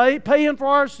 Jesus paying for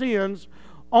our sins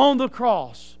on the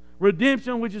cross.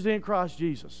 Redemption which is in Christ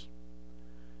Jesus,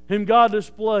 whom God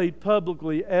displayed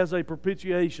publicly as a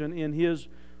propitiation in His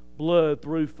blood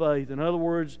through faith. In other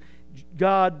words,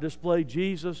 God displayed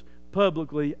Jesus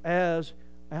publicly as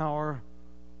our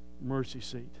mercy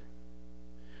seat.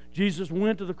 Jesus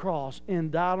went to the cross and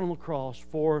died on the cross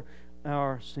for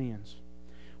our sins.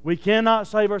 We cannot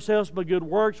save ourselves by good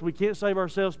works. We can't save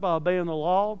ourselves by obeying the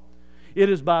law. It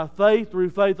is by faith, through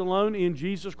faith alone, in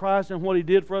Jesus Christ and what He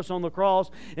did for us on the cross.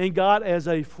 And God, as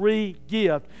a free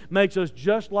gift, makes us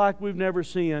just like we've never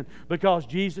sinned, because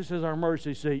Jesus is our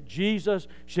mercy seat. Jesus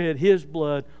shed His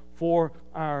blood for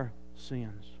our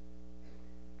sins.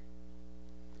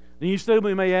 Then you still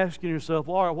may be asking yourself,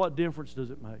 well, all right, what difference does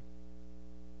it make?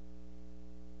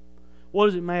 What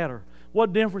does it matter?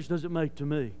 What difference does it make to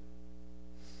me?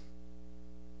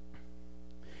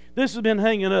 This has been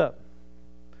hanging up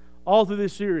all through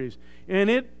this series. And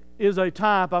it is a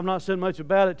type, I've not said much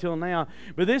about it till now,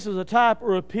 but this is a type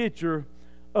or a picture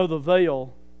of the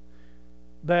veil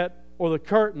that, or the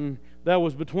curtain that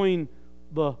was between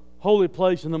the holy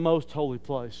place and the most holy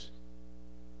place.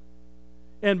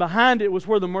 And behind it was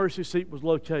where the mercy seat was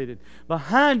located.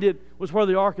 Behind it was where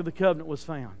the Ark of the Covenant was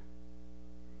found.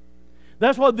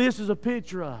 That's what this is a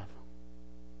picture of.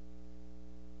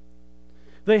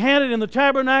 They had it in the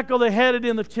tabernacle, they had it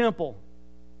in the temple.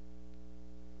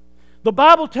 The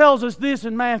Bible tells us this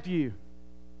in Matthew.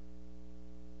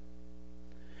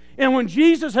 And when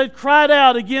Jesus had cried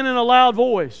out again in a loud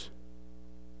voice,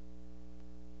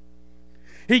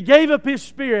 He gave up His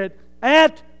Spirit.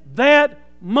 At that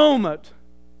moment,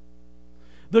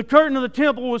 the curtain of the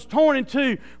temple was torn in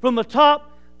two from the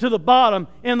top to the bottom,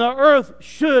 and the earth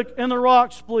shook and the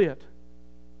rock split.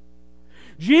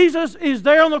 Jesus is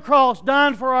there on the cross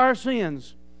dying for our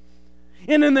sins.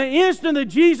 And in the instant that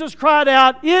Jesus cried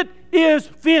out, "It is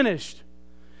finished,"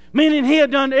 meaning He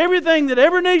had done everything that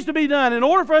ever needs to be done in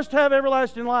order for us to have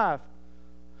everlasting life.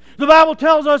 The Bible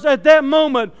tells us at that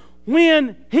moment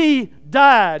when He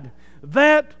died,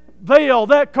 that veil,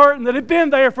 that curtain that had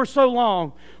been there for so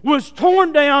long, was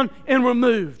torn down and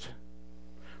removed.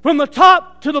 From the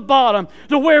top to the bottom,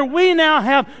 to where we now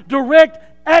have direct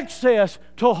access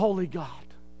to a holy God.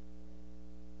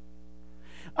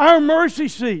 Our mercy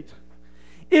seat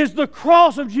is the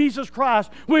cross of Jesus Christ,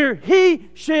 where He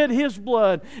shed His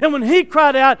blood. And when He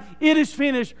cried out, "It is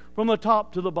finished," from the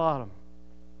top to the bottom.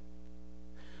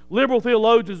 Liberal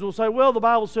theologians will say, well, the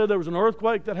Bible said there was an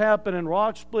earthquake that happened and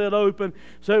rocks split open,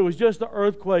 so it was just the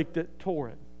earthquake that tore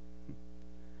it.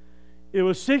 It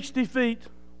was 60 feet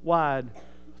wide,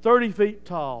 30 feet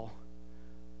tall,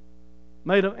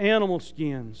 made of animal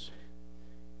skins,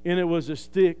 and it was as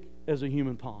thick as a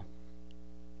human palm.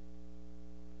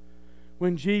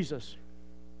 When Jesus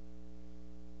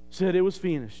said it was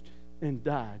finished and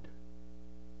died,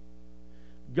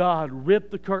 God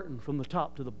ripped the curtain from the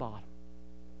top to the bottom.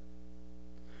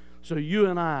 So you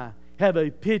and I have a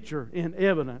picture and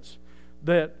evidence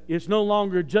that it's no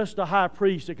longer just a high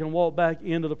priest that can walk back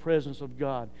into the presence of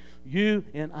God. You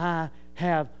and I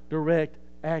have direct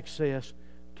access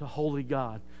to holy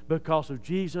God because of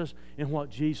Jesus and what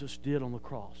Jesus did on the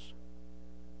cross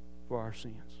for our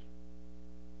sins.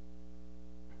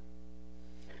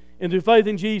 And through faith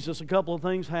in Jesus, a couple of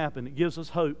things happen. It gives us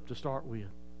hope to start with.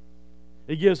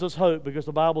 It gives us hope because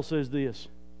the Bible says this.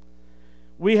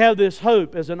 We have this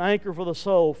hope as an anchor for the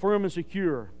soul, firm and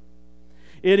secure.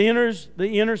 It enters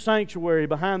the inner sanctuary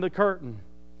behind the curtain,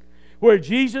 where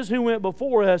Jesus, who went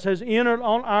before us, has entered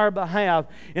on our behalf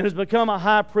and has become a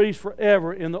high priest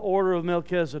forever in the order of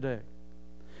Melchizedek.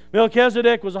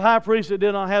 Melchizedek was a high priest that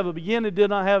did not have a beginning, did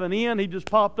not have an end. He just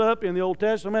popped up in the Old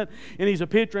Testament, and he's a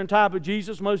picture and type of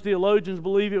Jesus. Most theologians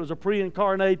believe it was a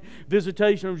pre-incarnate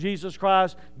visitation of Jesus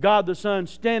Christ, God the Son,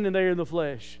 standing there in the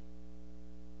flesh.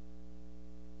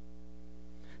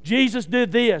 Jesus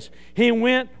did this. He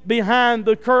went behind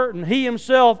the curtain. He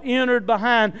Himself entered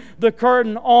behind the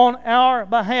curtain on our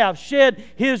behalf, shed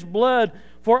His blood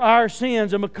for our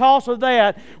sins. And because of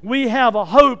that, we have a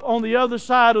hope on the other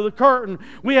side of the curtain.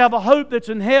 We have a hope that's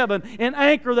in heaven, an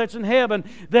anchor that's in heaven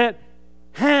that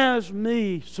has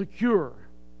me secure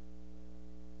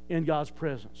in God's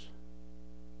presence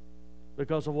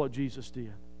because of what Jesus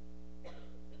did.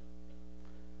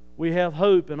 We have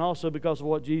hope, and also because of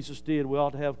what Jesus did, we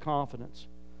ought to have confidence.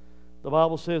 The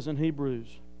Bible says in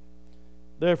Hebrews,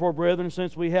 therefore, brethren,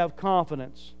 since we have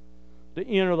confidence to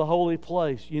enter the holy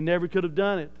place. You never could have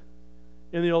done it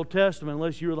in the Old Testament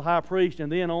unless you were the high priest,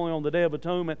 and then only on the Day of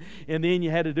Atonement, and then you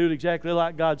had to do it exactly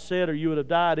like God said, or you would have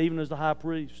died even as the high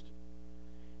priest.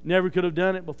 Never could have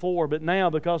done it before, but now,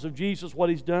 because of Jesus, what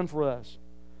He's done for us,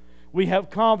 we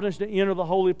have confidence to enter the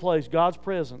holy place, God's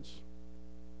presence,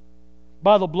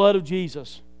 by the blood of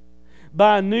Jesus,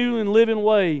 by a new and living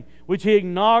way which He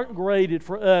inaugurated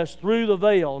for us through the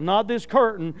veil. Not this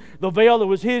curtain, the veil that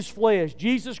was His flesh.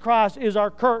 Jesus Christ is our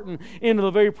curtain into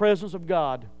the very presence of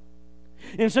God.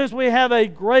 And since we have a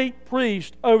great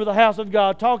priest over the house of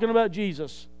God, talking about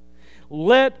Jesus,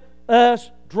 let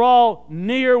us draw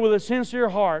near with a sincere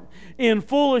heart, in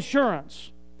full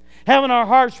assurance, having our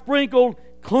hearts sprinkled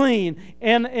clean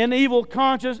and an evil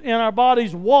conscience and our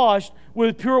bodies washed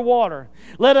with pure water.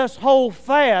 Let us hold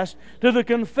fast to the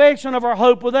confession of our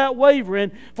hope without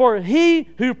wavering, for He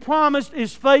who promised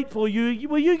is faithful. Will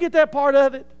you get that part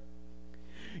of it?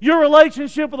 Your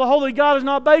relationship with the Holy God is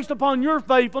not based upon your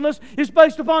faithfulness, it's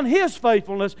based upon His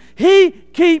faithfulness. He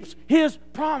keeps His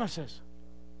promises.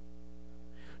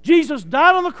 Jesus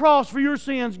died on the cross for your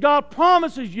sins. God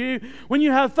promises you, when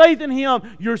you have faith in Him,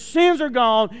 your sins are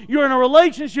gone. You're in a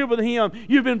relationship with Him.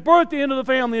 You've been birthed into the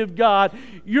family of God.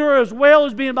 You're as well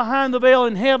as being behind the veil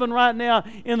in heaven right now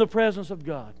in the presence of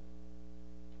God.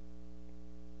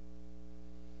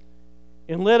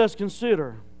 And let us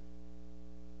consider,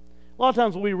 a lot of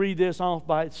times we read this off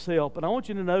by itself, but I want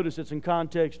you to notice it's in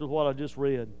context with what I just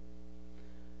read.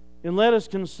 And let us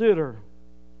consider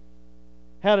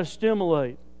how to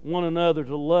stimulate one another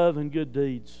to love and good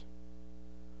deeds,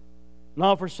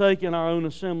 not forsaking our own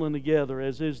assembling together,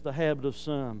 as is the habit of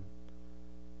some,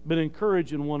 but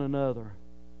encouraging one another,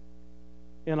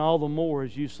 and all the more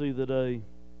as you see the day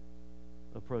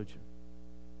approaching.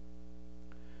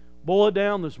 Boil it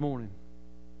down this morning.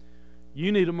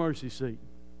 You need a mercy seat.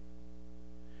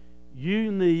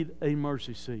 You need a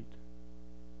mercy seat.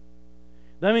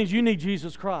 That means you need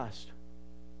Jesus Christ.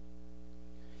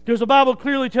 Because the Bible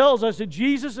clearly tells us that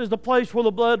Jesus is the place where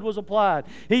the blood was applied.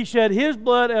 He shed His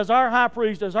blood as our high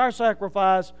priest, as our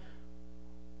sacrifice,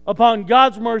 upon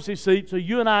God's mercy seat, so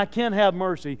you and I can have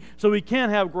mercy, so we can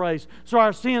have grace, so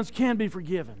our sins can be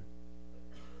forgiven.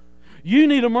 You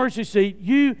need a mercy seat.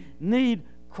 You need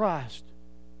Christ.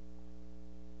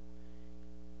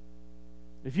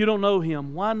 If you don't know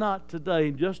Him, why not today,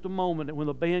 in just a moment when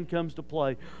the band comes to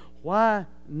play, why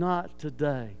not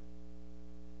today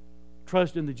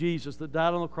trust in the Jesus that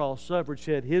died on the cross, suffered,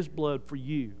 shed His blood for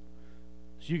you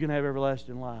so you can have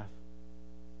everlasting life?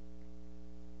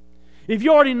 If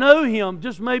you already know Him,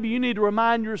 just maybe you need to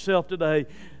remind yourself today,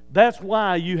 that's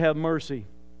why you have mercy.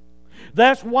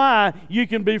 That's why you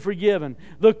can be forgiven.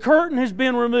 The curtain has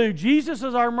been removed. Jesus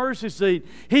is our mercy seat.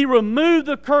 He removed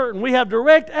the curtain. We have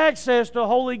direct access to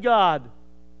holy God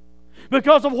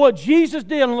because of what Jesus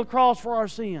did on the cross for our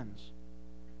sins.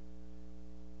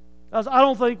 I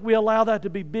don't think we allow that to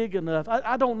be big enough.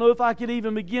 I don't know if I could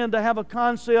even begin to have a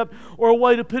concept or a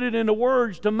way to put it into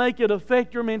words to make it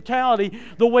affect your mentality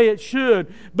the way it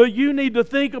should. But you need to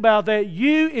think about that.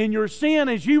 You, in your sin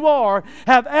as you are,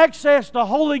 have access to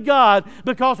holy God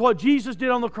because what Jesus did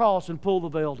on the cross and pulled the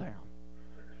veil down.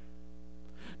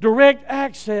 Direct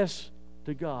access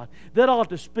to God. That ought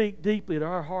to speak deeply to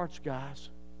our hearts, guys.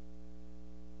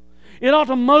 It ought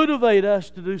to motivate us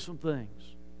to do some things.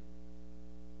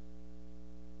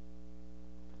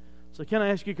 So can I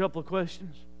ask you a couple of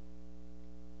questions?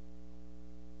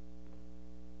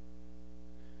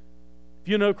 If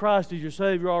you know Christ as your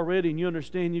Savior already and you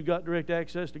understand you've got direct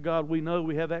access to God, we know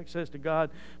we have access to God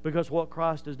because of what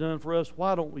Christ has done for us.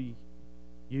 Why don't we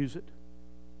use it?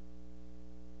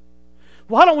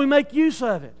 Why don't we make use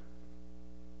of it?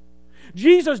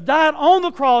 Jesus died on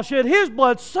the cross, shed His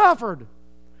blood, suffered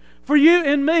for you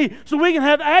and me so we can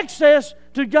have access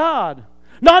to God.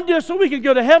 Not just so we can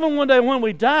go to heaven one day when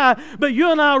we die, but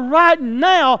you and I right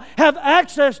now have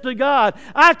access to God.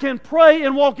 I can pray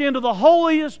and walk into the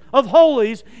holiest of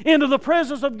holies, into the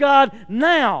presence of God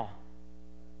now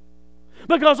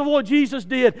because of what Jesus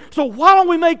did. So why don't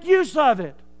we make use of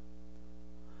it?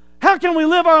 How can we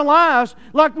live our lives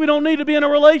like we don't need to be in a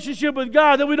relationship with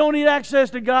God, that we don't need access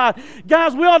to God?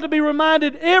 Guys, we ought to be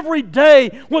reminded every day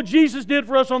what Jesus did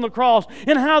for us on the cross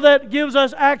and how that gives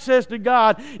us access to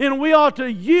God. And we ought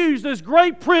to use this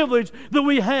great privilege that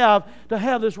we have to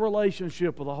have this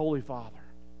relationship with the Holy Father,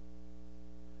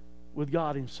 with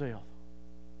God Himself.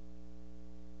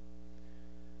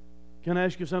 Can I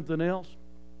ask you something else?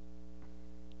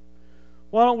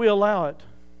 Why don't we allow it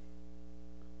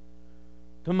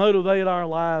to motivate our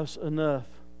lives enough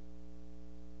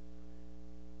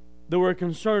that we're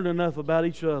concerned enough about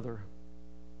each other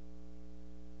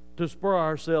to spur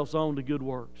ourselves on to good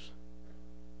works,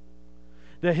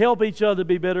 to help each other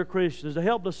be better Christians, to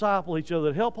help disciple each other,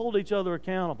 to help hold each other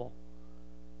accountable?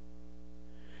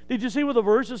 Did you see what the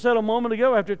verses said a moment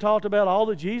ago after it talked about all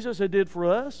that Jesus had did for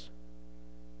us?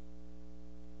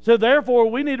 So therefore,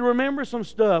 we need to remember some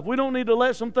stuff. We don't need to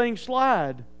let some things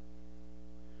slide.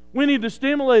 We need to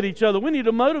stimulate each other. We need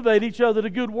to motivate each other to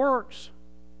good works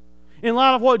in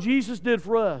light of what Jesus did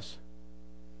for us.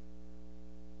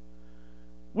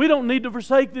 We don't need to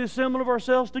forsake the assembling of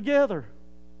ourselves together.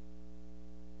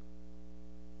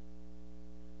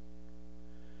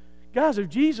 Guys, if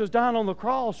Jesus dying on the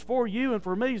cross for you and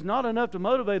for me is not enough to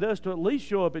motivate us to at least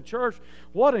show up at church,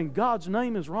 what in God's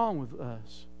name is wrong with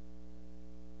us?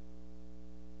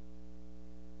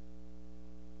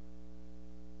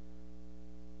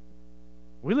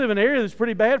 We live in an area that's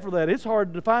pretty bad for that. It's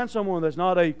hard to find someone that's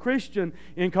not a Christian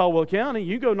in Caldwell County.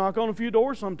 You go knock on a few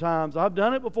doors sometimes. I've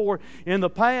done it before in the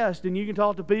past, and you can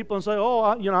talk to people and say,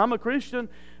 I'm a Christian.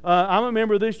 I'm a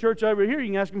member of this church over here.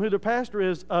 You can ask them who their pastor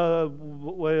is.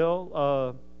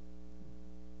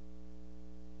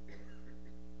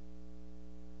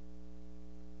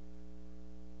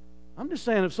 I'm just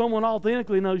saying, if someone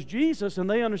authentically knows Jesus and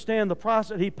they understand the price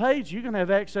that He paid, you can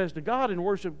have access to God and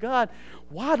worship God.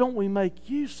 Why don't we make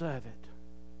use of it?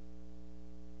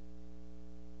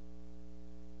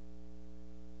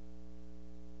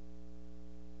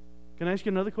 Can I ask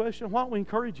you another question? Why don't we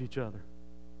encourage each other?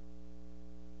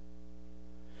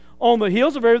 On the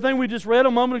heels of everything we just read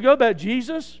a moment ago about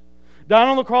Jesus dying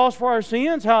on the cross for our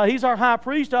sins, how He's our high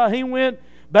priest, how He went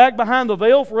back behind the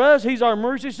veil for us. He's our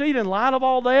mercy seat. In light of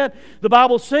all that, the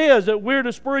Bible says that we're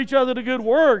to spur each other to good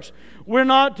works. We're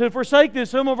not to forsake the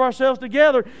assembling of ourselves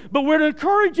together, but we're to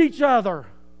encourage each other.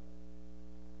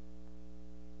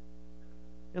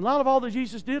 In light of all that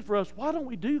Jesus did for us, why don't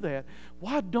we do that?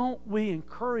 Why don't we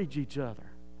encourage each other?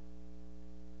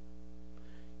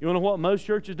 You know what most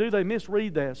churches do? They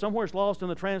misread that. Somewhere it's lost in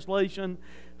the translation,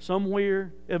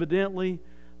 somewhere, evidently,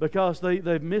 because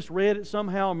they've misread it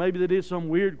somehow, or maybe they did some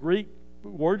weird Greek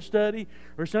word study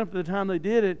or something at the time they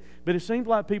did it. But it seems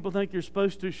like people think you're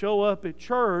supposed to show up at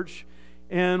church,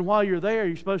 and while you're there,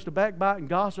 you're supposed to backbite and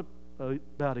gossip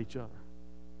about each other.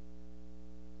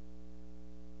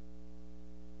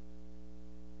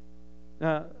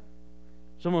 Now,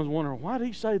 someone's wondering, why did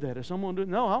he say that? Is someone doing?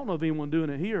 No, I don't know of anyone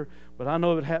doing it here, but I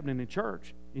know of it happening in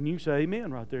church. And you can say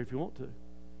amen right there if you want to.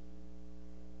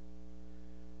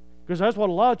 Because that's what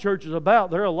a lot of churches are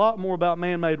about. They're a lot more about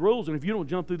man-made rules. And if you don't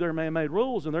jump through their man-made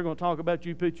rules, and they're going to talk about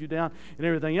you, put you down, and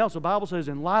everything else. The Bible says,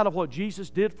 in light of what Jesus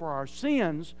did for our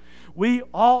sins, we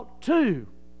ought to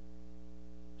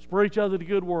spur each other to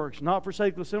good works, not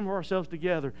forsake the assembling of ourselves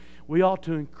together. We ought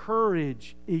to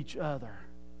encourage each other.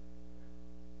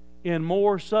 And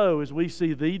more so as we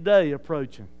see the day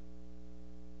approaching.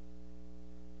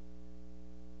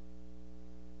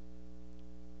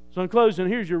 So in closing,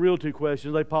 here's your real two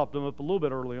questions. They popped them up a little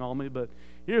bit early on me, but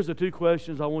here's the two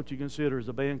questions I want you to consider as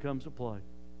the band comes to play.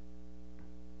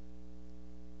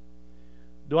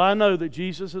 Do I know that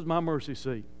Jesus is my mercy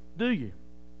seat? Do you?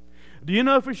 Do you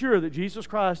know for sure that Jesus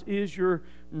Christ is your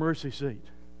mercy seat?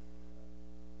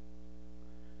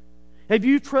 Have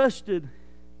you trusted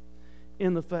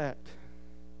in the fact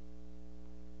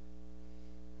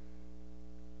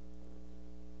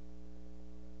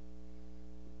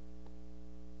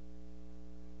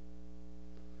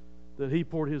that He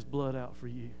poured His blood out for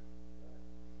you?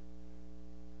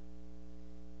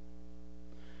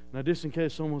 Now, just in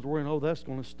case someone's worrying, oh, that's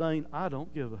going to stain, I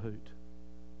don't give a hoot.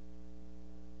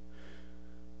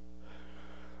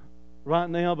 Right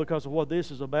now, because of what this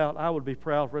is about, I would be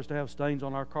proud for us to have stains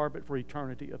on our carpet for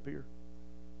eternity up here.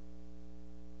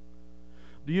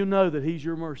 Do you know that He's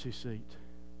your mercy seat?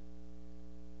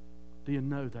 Do you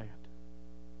know that?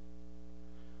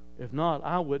 If not,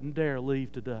 I wouldn't dare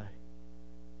leave today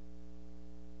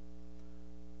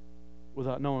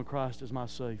without knowing Christ as my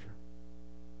Savior.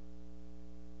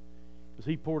 Because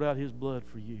He poured out His blood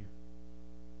for you.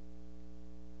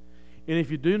 And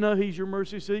if you do know He's your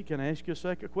mercy seat, can I ask you a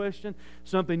second question?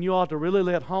 Something you ought to really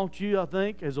let haunt you, I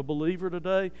think, as a believer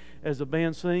today, as the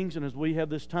band sings and as we have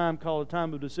this time called a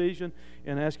time of decision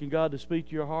and asking God to speak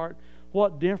to your heart.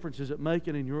 What difference is it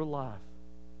making in your life?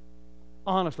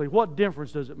 Honestly, what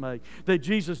difference does it make? That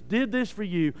Jesus did this for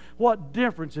you, what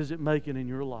difference is it making in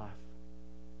your life?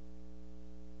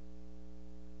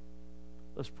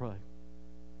 Let's pray.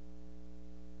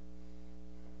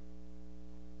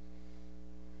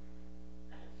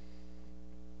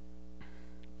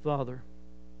 Father,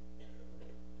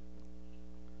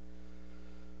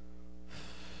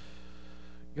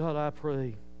 God, I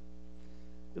pray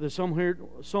that there's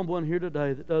someone here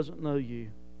today that doesn't know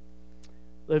You.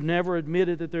 They've never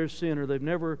admitted that they're a sinner. They've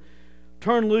never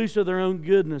turned loose of their own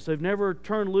goodness. They've never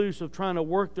turned loose of trying to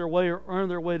work their way or earn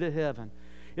their way to heaven.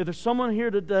 If there's someone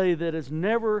here today that has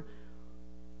never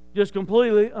just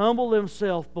completely humbled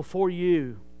themselves before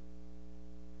You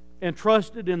and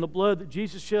trusted in the blood that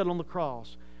Jesus shed on the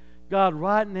cross, God,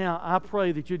 right now, I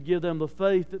pray that You'd give them the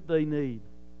faith that they need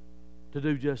to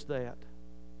do just that.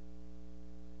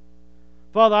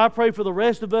 Father, I pray for the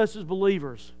rest of us as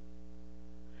believers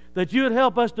that You would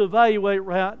help us to evaluate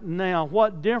right now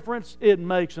what difference it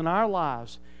makes in our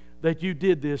lives that You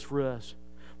did this for us.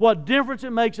 What difference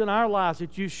it makes in our lives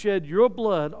that You shed Your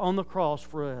blood on the cross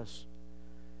for us.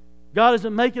 God, is it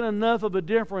making enough of a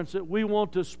difference that we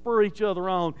want to spur each other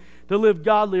on to live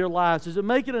godlier lives? Is it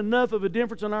making enough of a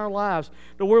difference in our lives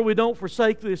to where we don't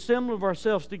forsake the assembly of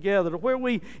ourselves together, to where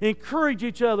we encourage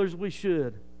each other as we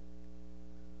should?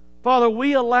 Father,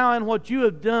 we allowing what You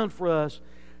have done for us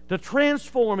to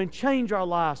transform and change our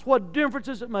lives. What difference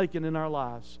is it making in our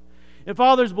lives? And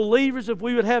Father, as believers, if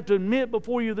we would have to admit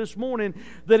before You this morning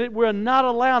that we're not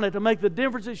allowing it to make the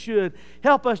difference it should,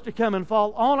 help us to come and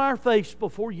fall on our face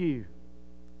before You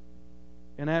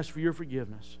and ask for Your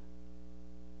forgiveness.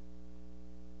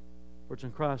 For it's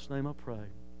in Christ's name I pray.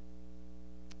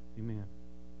 Amen.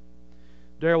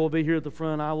 Darrell will be here at the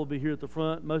front. I will be here at the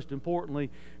front. Most importantly,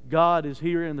 God is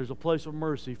here and there's a place of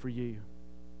mercy for you.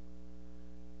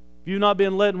 If you've not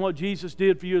been letting what Jesus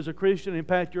did for you as a Christian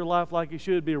impact your life like it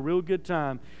should, it'd be a real good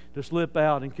time to slip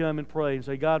out and come and pray and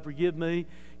say, God, forgive me.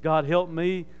 God, help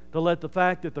me to let the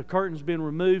fact that the curtain's been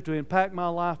removed to impact my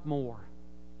life more.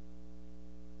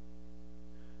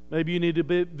 Maybe you need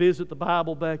to visit the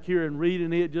Bible back here and read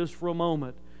in it just for a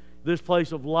moment. This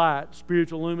place of light,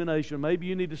 spiritual illumination. Maybe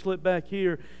you need to slip back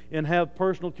here and have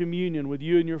personal communion with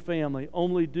you and your family.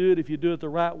 Only do it if you do it the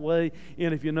right way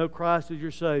and if you know Christ as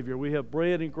your Savior. We have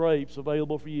bread and grapes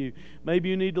available for you. Maybe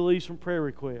you need to leave some prayer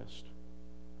requests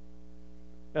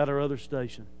at our other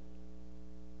station.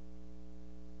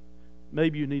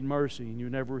 Maybe you need mercy and you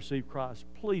never received Christ.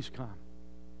 Please come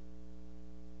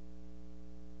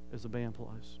as the band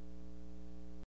plays.